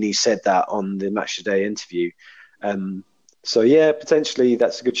basically Deeney said that on the Match Today interview. So yeah, potentially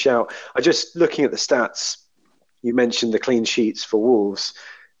that's a good shout. I just looking at the stats, you mentioned the clean sheets for Wolves.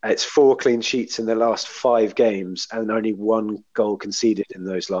 It's 4 clean sheets in the last 5 games and only 1 goal conceded in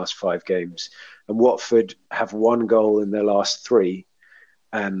those last 5 games. And Watford have 1 goal in their last 3.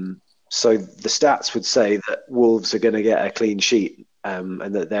 So the stats would say that Wolves are going to get a clean sheet,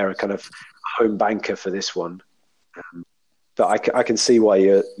 and that they're a kind of home banker for this one. But I can see why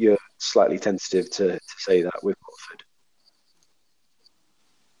you're slightly tentative to say that with Watford.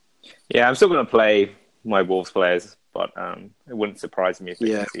 Yeah, I'm still going to play my Wolves players, but it wouldn't surprise me if they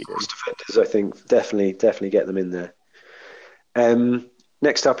conceded. Wolves defenders, I think, definitely get them in there.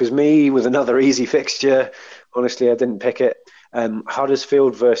 Next up is me with another easy fixture. Honestly, I didn't pick it.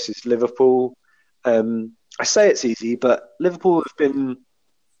 Huddersfield versus Liverpool. I say it's easy, but Liverpool have been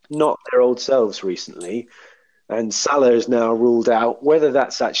not their old selves recently, and Salah is now ruled out. Whether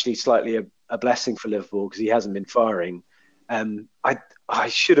that's actually slightly a blessing for Liverpool because he hasn't been firing. I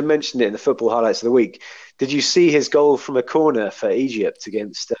should have mentioned it in the football highlights of the week. Did you see his goal from a corner for Egypt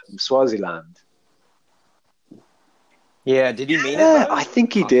against Swaziland? Yeah, did he mean it? Yeah, I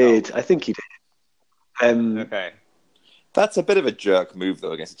think he did. Okay. That's a bit of a jerk move,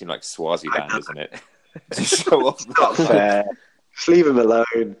 though, against a team like Swaziland, isn't it? To show off Not fair. Just leave him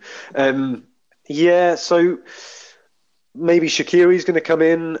alone. Yeah, so maybe Shaqiri's going to come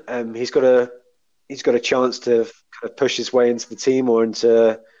in. He's got a chance to kind of push his way into the team or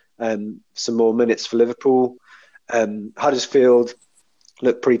into some more minutes for Liverpool. Huddersfield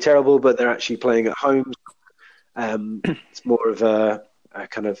look pretty terrible, but they're actually playing at home. It's more of a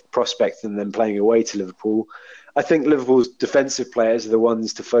kind of prospect than them playing away to Liverpool. I think Liverpool's defensive players are the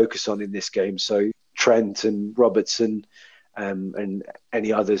ones to focus on in this game. So Trent and Robertson and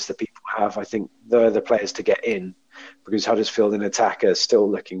any others that people have, I think they're the players to get in, because Huddersfield in attack are still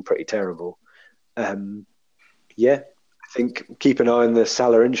looking pretty terrible. I think keep an eye on the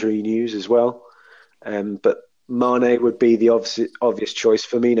Salah injury news as well. But Mane would be the obvious choice.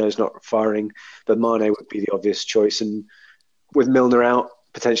 Firmino's not firing, but Mane would be the obvious choice. And with Milner out,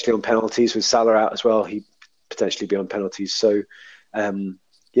 potentially on penalties, with Salah out as well, he'd potentially be on penalties. So, I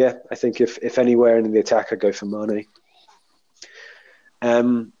think if anywhere in the attack, I'd go for Mane.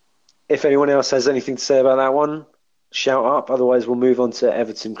 If anyone else has anything to say about that one, shout up. Otherwise, we'll move on to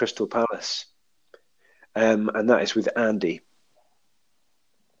Everton Crystal Palace. And that is with Andy.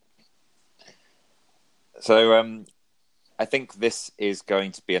 So I think this is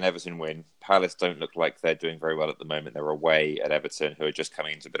going to be an Everton win. Palace don't look like they're doing very well at the moment. They're away at Everton, who are just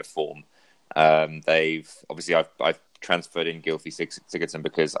coming into a bit of form. They've obviously I've transferred in Gylfi Sigurdsson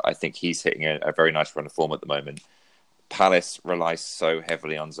because I think he's hitting a very nice run of form at the moment. Palace relies so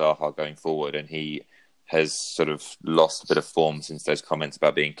heavily on Zaha going forward, and he has sort of lost a bit of form since those comments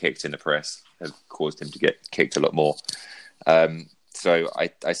about being kicked in the press have caused him to get kicked a lot more. So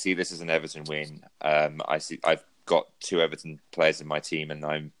I see this as an Everton win. I've got 2 Everton players in my team, and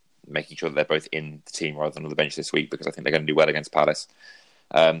I'm making sure that they're both in the team rather than on the bench this week because I think they're going to do well against Palace.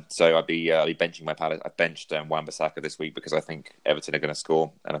 So I'll be benching my Palace. I've benched Wan-Bissaka this week because I think Everton are going to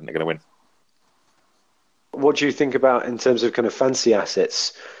score and I think they're going to win. What do you think about in terms of kind of fancy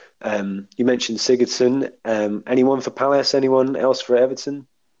assets? You mentioned Sigurdsson. Anyone for Palace? Anyone else for Everton?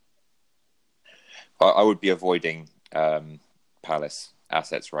 I would be avoiding Palace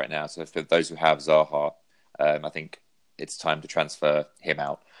assets right now. So for those who have Zaha, I think it's time to transfer him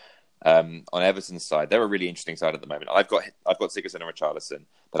out. On Everton's side, they're a really interesting side at the moment. I've got Sigurdsson and Richarlison,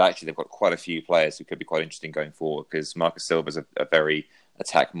 but actually they've got quite a few players who could be quite interesting going forward because Marcus Silva's a very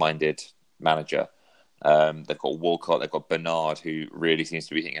attack-minded manager. They've got Walcott, they've got Bernard, who really seems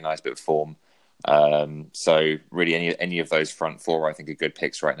to be hitting a nice bit of form. So really, any of those front 4, I think, are good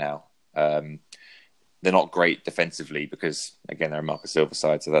picks right now. They're not great defensively because, again, they're a Marcus Silva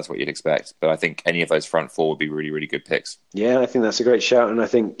side, so that's what you'd expect. But I think any of those front 4 would be really, really good picks. Yeah, I think that's a great shout. And I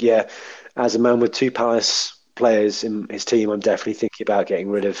think, as a man with 2 Palace players in his team, I'm definitely thinking about getting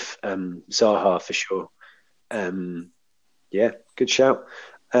rid of Zaha for sure. Good shout.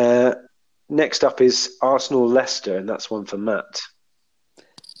 Next up is Arsenal-Leicester, and that's one for Matt.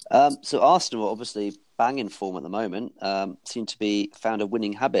 So Arsenal are obviously banging form at the moment. Seem to be found a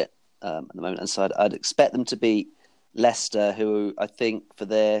winning habit at the moment, and so I'd expect them to beat Leicester, who I think for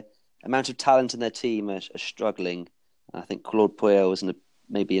their amount of talent in their team are struggling. I think Claude Puel is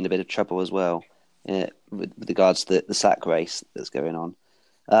maybe in a bit of trouble as well with regards to the sack race that's going on.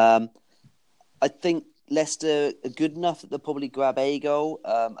 I think Leicester are good enough that they'll probably grab a goal.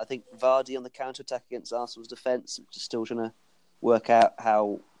 I think Vardy on the counter-attack against Arsenal's defence, which is still trying to work out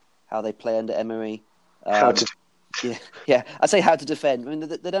how they play under Emery. I'd say how to defend. I mean,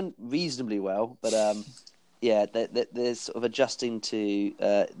 they've done reasonably well, but they're sort of adjusting to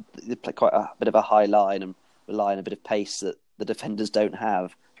they play quite a bit of a high line and rely on a bit of pace that the defenders don't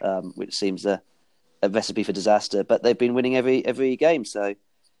have, which seems a recipe for disaster. But they've been winning every game, so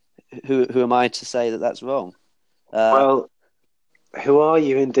who am I to say that that's wrong? Well, who are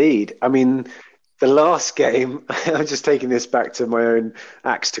you indeed? I mean, the last game, I'm just taking this back to my own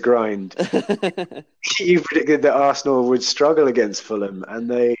axe to grind. You predicted that Arsenal would struggle against Fulham, and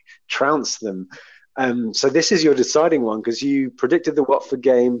they trounced them. So this is your deciding one, because you predicted the Watford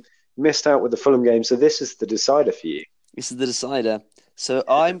game, missed out with the Fulham game, so this is the decider for you. This is the decider. So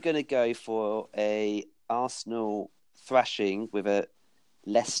I'm going to go for a Arsenal thrashing with a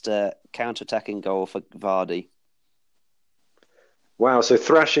Leicester counter-attacking goal for Vardy. Wow, so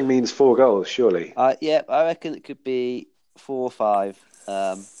thrashing means 4 goals, surely? I reckon it could be 4 or 5.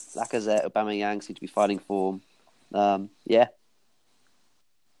 Lacazette, Aubameyang seem to be finding form. Wow,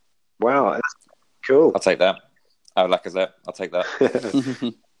 that's cool. I'll take that. Lacazette, I'll take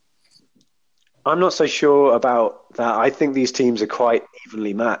that. I'm not so sure about that. I think these teams are quite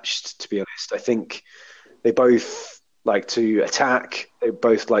evenly matched, to be honest. I think they both like to attack, they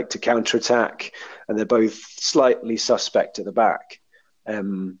both like to counter-attack, and they're both slightly suspect at the back.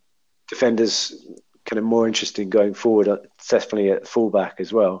 Defenders kind of more interesting going forward, definitely at fullback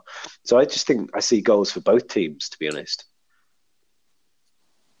as well. So I just think I see goals for both teams, to be honest.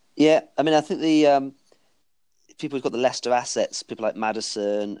 Yeah, I mean, I think the people who've got the Leicester assets, people like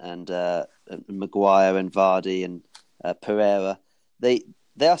Maddison and Maguire and Vardy and Pereira, they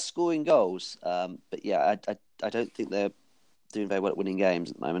are scoring goals. But yeah, I don't think they're doing very well at winning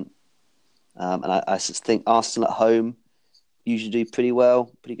games at the moment. And I just think Arsenal at home usually do pretty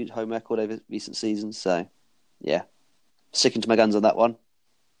well, pretty good home record over recent seasons. So, yeah, sticking to my guns on that one.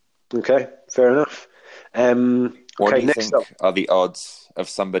 Okay, fair enough. What do you think are the odds of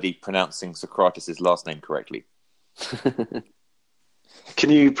somebody pronouncing Socrates' last name correctly? Can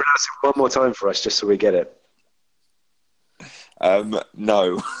you pronounce it one more time for us, just so we get it?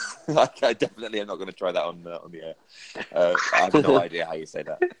 No, I definitely am not going to try that on the air. I have no idea how you say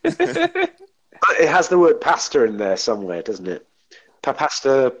that. It has the word pasta in there somewhere, doesn't it?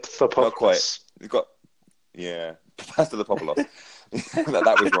 Pasta Thopoulos. Not quite. You've got, Pasta Thopoulos.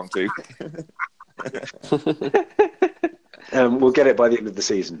 that was wrong too. We'll get it by the end of the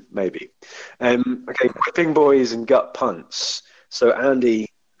season, maybe. Okay, whipping boys and gut punts. So, Andy,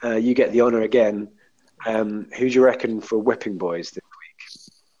 you get the honour again. Who do you reckon for whipping boys this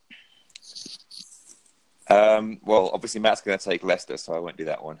Well, obviously Matt's going to take Leicester, so I won't do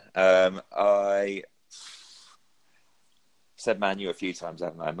that one. I said Man U a few times,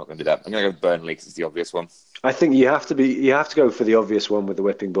 haven't I? I'm not going to do that. I'm going to go with Burnley because it's the obvious one. I think you have to go for the obvious one with the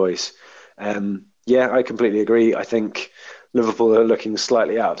whipping boys. Yeah, I completely agree. I think Liverpool are looking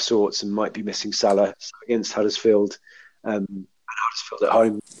slightly out of sorts and might be missing Salah against Huddersfield. And Huddersfield at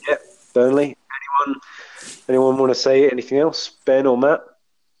home. Yeah, Burnley. Anyone want to say anything else? Ben or Matt?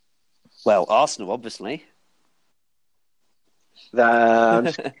 Well, Arsenal, obviously.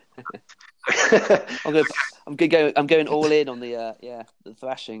 I'm going all in on the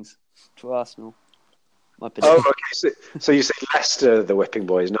thrashings for Arsenal. My prediction. Oh, okay. So you say Leicester, the whipping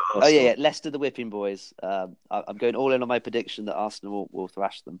boys, not Arsenal? Oh yeah, Leicester, the whipping boys. I'm going all in on my prediction that Arsenal will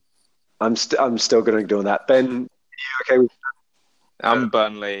thrash them. I'm still going to ignore that. Ben, are you okay with that? I'm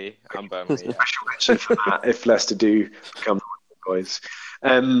Burnley. Yeah. Special mention for that if Leicester do become the whipping boys.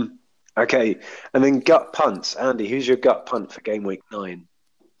 Okay, and then gut punts. Andy, who's your gut punt for game week 9?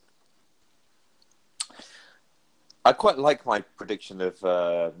 I quite like my prediction of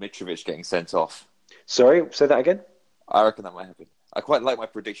Mitrovic getting sent off. Sorry, say that again? I reckon that might happen. I quite like my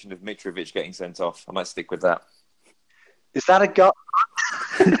prediction of Mitrovic getting sent off. I might stick with that. Is that a gut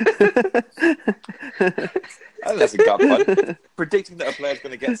I think that's a gut punt. Predicting that a player's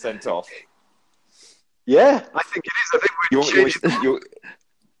going to get sent off. Yeah, I think it is. I think we're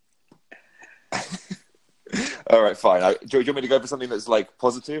All right, fine. Do you want me to go for something that's like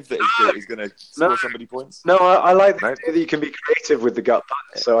positive that is going to score somebody points? No, I like the idea that you can be creative with the gut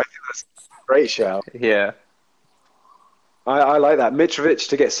punt. So I think that's a great shout. Yeah. I like that. Mitrovic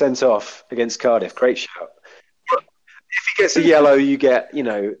to get sent off against Cardiff. Great shout. If he gets a yellow, you get,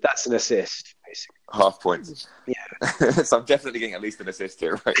 that's an assist, basically. Half points. Yeah. So I'm definitely getting at least an assist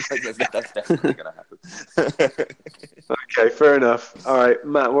here, right? That's definitely going to happen. Okay, fair enough. All right,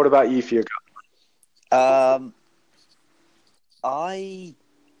 Matt, what about you for your gut? I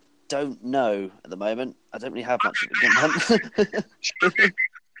don't know at the moment. I don't really have much of a gut punt.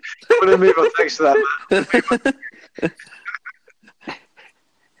 I'm going to move on. Thanks for that, Matt.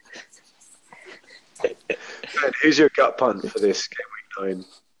 Ben, who's your gut punt for this game week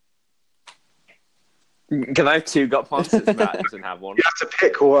 9? Can I have 2 gut punts? Matt doesn't have one. You have to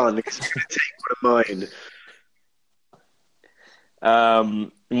pick one because I'm going to take one of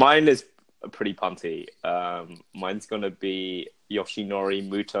mine. Mine is pretty punty. Mine's going to be Yoshinori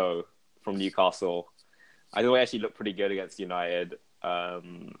Muto from Newcastle. I thought he actually looked pretty good against United.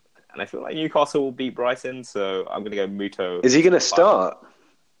 And I feel like Newcastle will beat Brighton, so I'm going to go Muto. Is he going to start?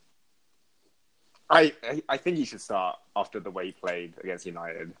 I think he should start after the way he played against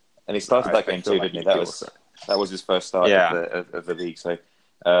United. And he started that game too, didn't he? That was his first start of the league. So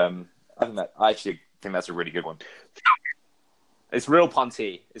I actually think that's a really good one. It's real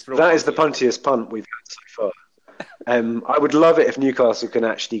punty. That is the puntiest punt we've had so far. I would love it if Newcastle can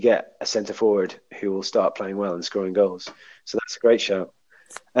actually get a centre forward who will start playing well and scoring goals. So that's a great shout.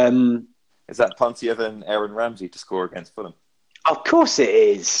 Is that puntier than Aaron Ramsey to score against Fulham? Of course it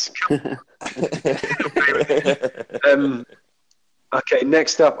is. Okay,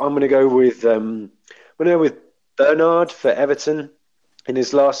 next up, I'm going to go with Bernard for Everton. In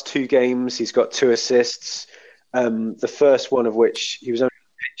his last 2 games, he's got 2 assists. The first one of which he was only on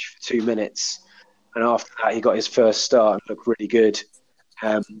the pitch for 2 minutes, and after that, he got his first start and looked really good.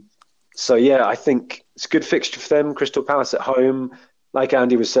 So yeah, I think it's a good fixture for them. Crystal Palace at home. Like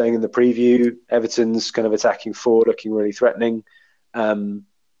Andy was saying in the preview, Everton's kind of attacking forward, looking really threatening. And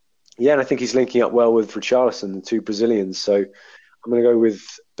I think he's linking up well with Richarlison, the 2 Brazilians. So I'm going to go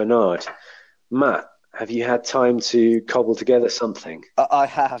with Bernard. Matt, have you had time to cobble together something? I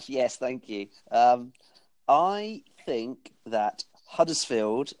have, yes, thank you. I think that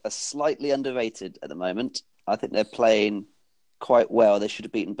Huddersfield are slightly underrated at the moment. I think they're playing quite well. They should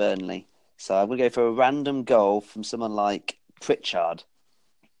have beaten Burnley. So I'm going to go for a random goal from someone like Pritchard.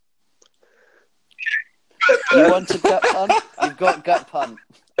 You want a gut punt? You've got gut punt.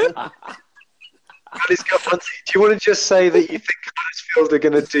 That is gut punty. Do you want to just say that you think Huddersfield are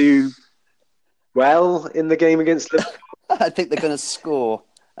going to do well in the game against Liverpool? I think they're going to score,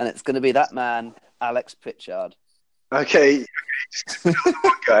 and it's going to be that man, Alex Pritchard. Okay,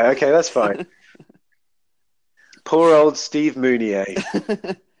 okay, that's fine. Poor old Steve Mounier.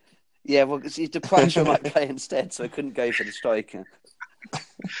 Yeah, well, Departure might play instead, so I couldn't go for the striker.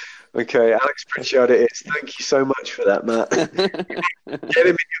 Okay, Alex Pritchard it is. Thank you so much for that, Matt. Get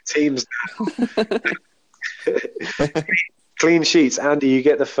him in your teams now. Clean sheets. Andy, you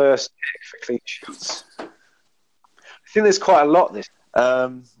get the first pick for clean sheets. I think there's quite a lot this.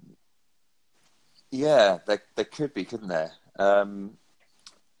 Yeah, there could be, couldn't there?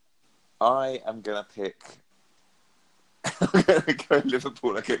 I am going to pick. I'm going to go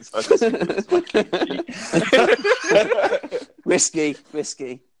Liverpool against Huddersfield as my clean sheet.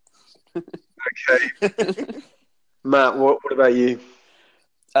 Risky. Okay. Matt, what about you?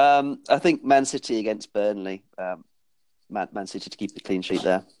 I think Man City against Burnley. Man City to keep the clean sheet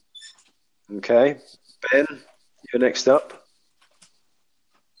there. Okay. Ben, you're next up.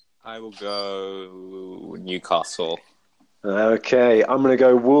 I will go Newcastle. Okay, I'm going to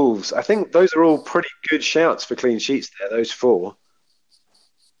go Wolves. I think those are all pretty good shouts for clean sheets there, those four.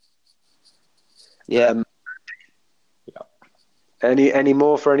 Yeah. Any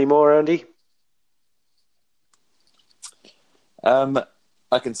more, Andy?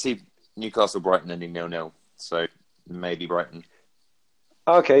 I can see Newcastle Brighton ending 0-0, so maybe Brighton.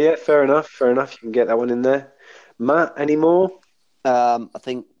 Okay, yeah, fair enough. You can get that one in there. Matt, any more? I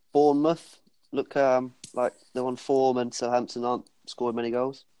think Bournemouth look like they're on form, and Southampton aren't scoring many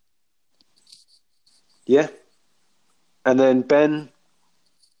goals. Yeah. And then Ben,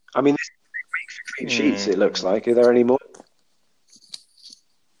 I mean, this is a big week for clean sheets, it looks like. Are there any more?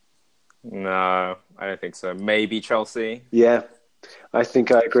 No, I don't think so. Maybe Chelsea. Yeah, I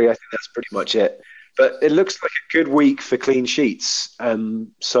think I agree. I think that's pretty much it. But it looks like a good week for clean sheets.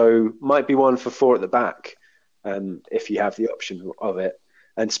 So might be one for four at the back if you have the option of it.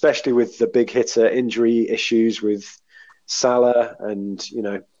 And especially with the big hitter injury issues with Salah and,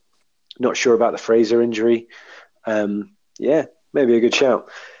 not sure about the Fraser injury. Yeah, maybe a good shout.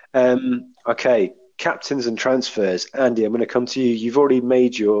 Okay, captains and transfers. Andy, I'm going to come to you. You've already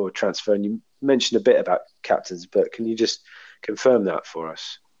made your transfer and you mentioned a bit about captains, but can you just confirm that for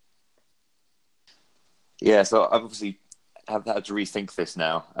us? Yeah, so I've obviously had to rethink this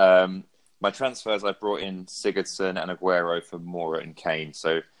now. My transfers, I brought in Sigurdsson and Aguero for Moura and Kane.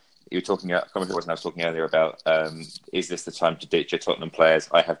 So you were talking about, I can't remember what I was talking earlier about, is this the time to ditch your Tottenham players?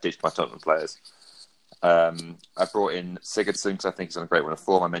 I have ditched my Tottenham players. I brought in Sigurdsson because I think he's on a great run of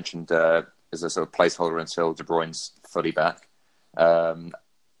form. I mentioned as a sort of placeholder until De Bruyne's fully back. I'm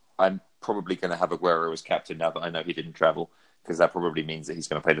probably going to have Aguero as captain now that I know he didn't travel, because that probably means that he's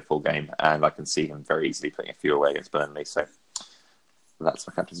going to play the full game, and I can see him very easily putting a few away against Burnley. So that's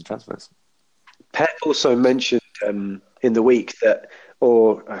my captains and transfers. Pep also mentioned in the week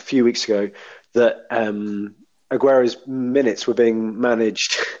or a few weeks ago, that Aguero's minutes were being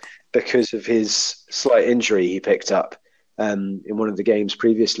managed because of his slight injury he picked up in one of the games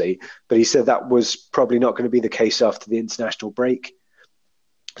previously. But he said that was probably not going to be the case after the international break.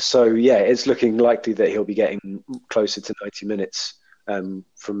 So, yeah, it's looking likely that he'll be getting closer to 90 minutes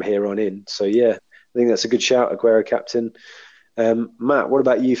from here on in. So, yeah, I think that's a good shout, Aguero captain. Matt, what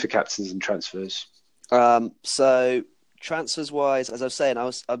about you for captains and transfers? So transfers-wise, as I was saying,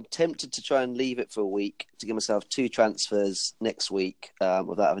 I'm tempted to try and leave it for a week to give myself 2 transfers next week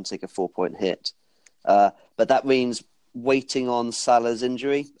without having to take a 4-point hit. But that means waiting on Salah's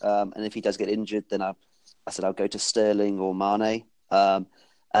injury. And if he does get injured, then I said I'll go to Sterling or Mane.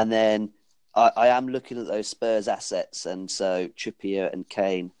 And then I am looking at those Spurs assets, and so Trippier and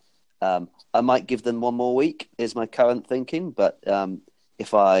Kane. I might give them one more week, is my current thinking. But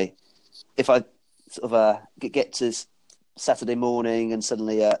if I sort of get to Saturday morning and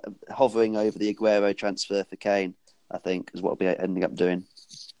suddenly hovering over the Aguero transfer for Kane, I think is what I'll be ending up doing.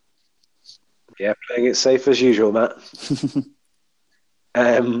 Yeah, playing it safe as usual, Matt.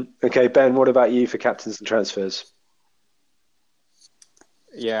 Okay, Ben, what about you for captains and transfers?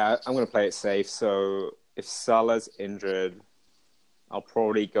 Yeah, I'm going to play it safe. So if Salah's injured, I'll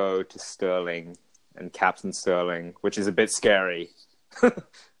probably go to Sterling and captain Sterling, which is a bit scary,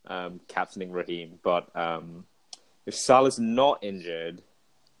 captaining Raheem. But if Salah's not injured,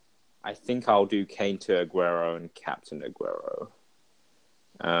 I think I'll do Kane to Aguero and captain Aguero.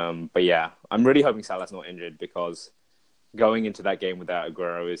 But yeah, I'm really hoping Salah's not injured, because going into that game without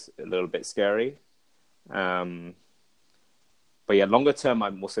Aguero is a little bit scary. But yeah, longer term,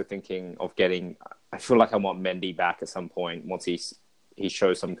 I'm also thinking of I feel like I want Mendy back at some point once he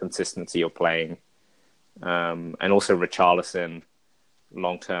shows some consistency of playing. And also Richarlison,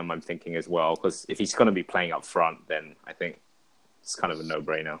 long term, I'm thinking as well, because if he's going to be playing up front, then I think it's kind of a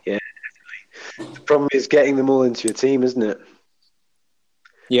no-brainer. Yeah, definitely. The problem is getting them all into your team, isn't it?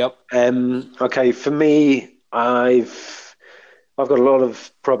 Yep. Okay, for me, I've got a lot of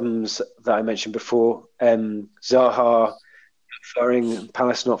problems that I mentioned before. Zaha not firing,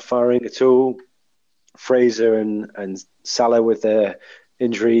 Palace not firing at all. Fraser and Salah with their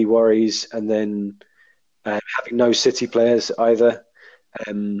injury worries, and then having no City players either.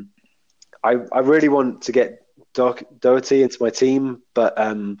 I really want to get Doherty into my team, but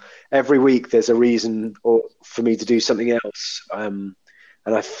every week there's a reason for me to do something else.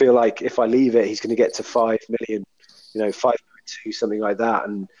 And I feel like if I leave it, he's going to get to 5 million, 5.2, something like that.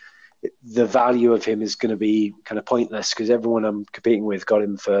 And the value of him is going to be kind of pointless because everyone I'm competing with got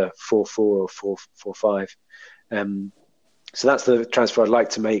him for 4.4 or 4.5. So that's the transfer I'd like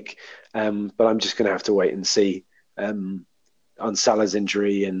to make. But I'm just going to have to wait and see on Salah's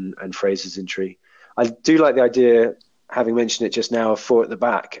injury and Fraser's injury. I do like the idea, having mentioned it just now, of 4 at the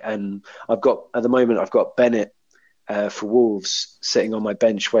back. And at the moment, I've got Bennett for Wolves sitting on my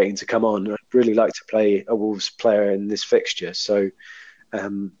bench waiting to come on. I'd really like to play a Wolves player in this fixture. So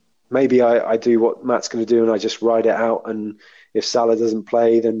maybe I do what Matt's going to do and I just ride it out. And if Salah doesn't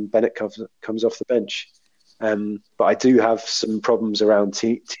play, then Bennett comes off the bench. But I do have some problems around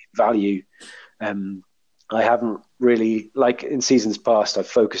team value. I haven't really, like in seasons past, I've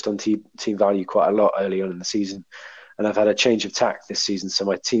focused on team value quite a lot early on in the season. And I've had a change of tack this season, so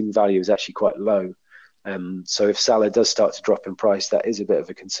my team value is actually quite low. So if Salah does start to drop in price, that is a bit of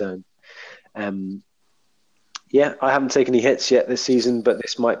a concern. I haven't taken any hits yet this season, but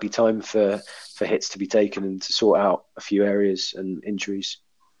this might be time for hits to be taken and to sort out a few areas and injuries.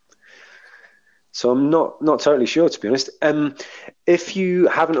 So I'm not totally sure, to be honest. If you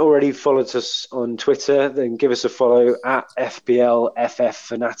haven't already followed us on Twitter, then give us a follow at FPLFF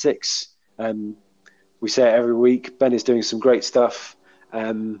Fanatics. We say it every week. Ben is doing some great stuff.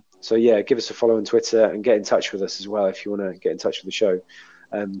 So give us a follow on Twitter and get in touch with us as well if you want to get in touch with the show.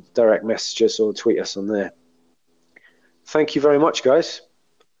 Direct message us or tweet us on there. Thank you very much, guys.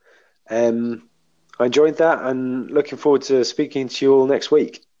 I enjoyed that and looking forward to speaking to you all next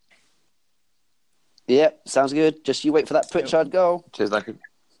week. Yeah, sounds good. Just you wait for that Pritchard goal. Cheers, Duncan.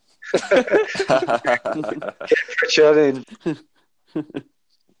 Get Pritchard in.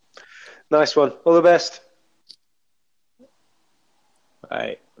 Nice one. All the best.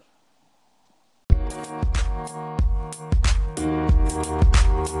 Bye.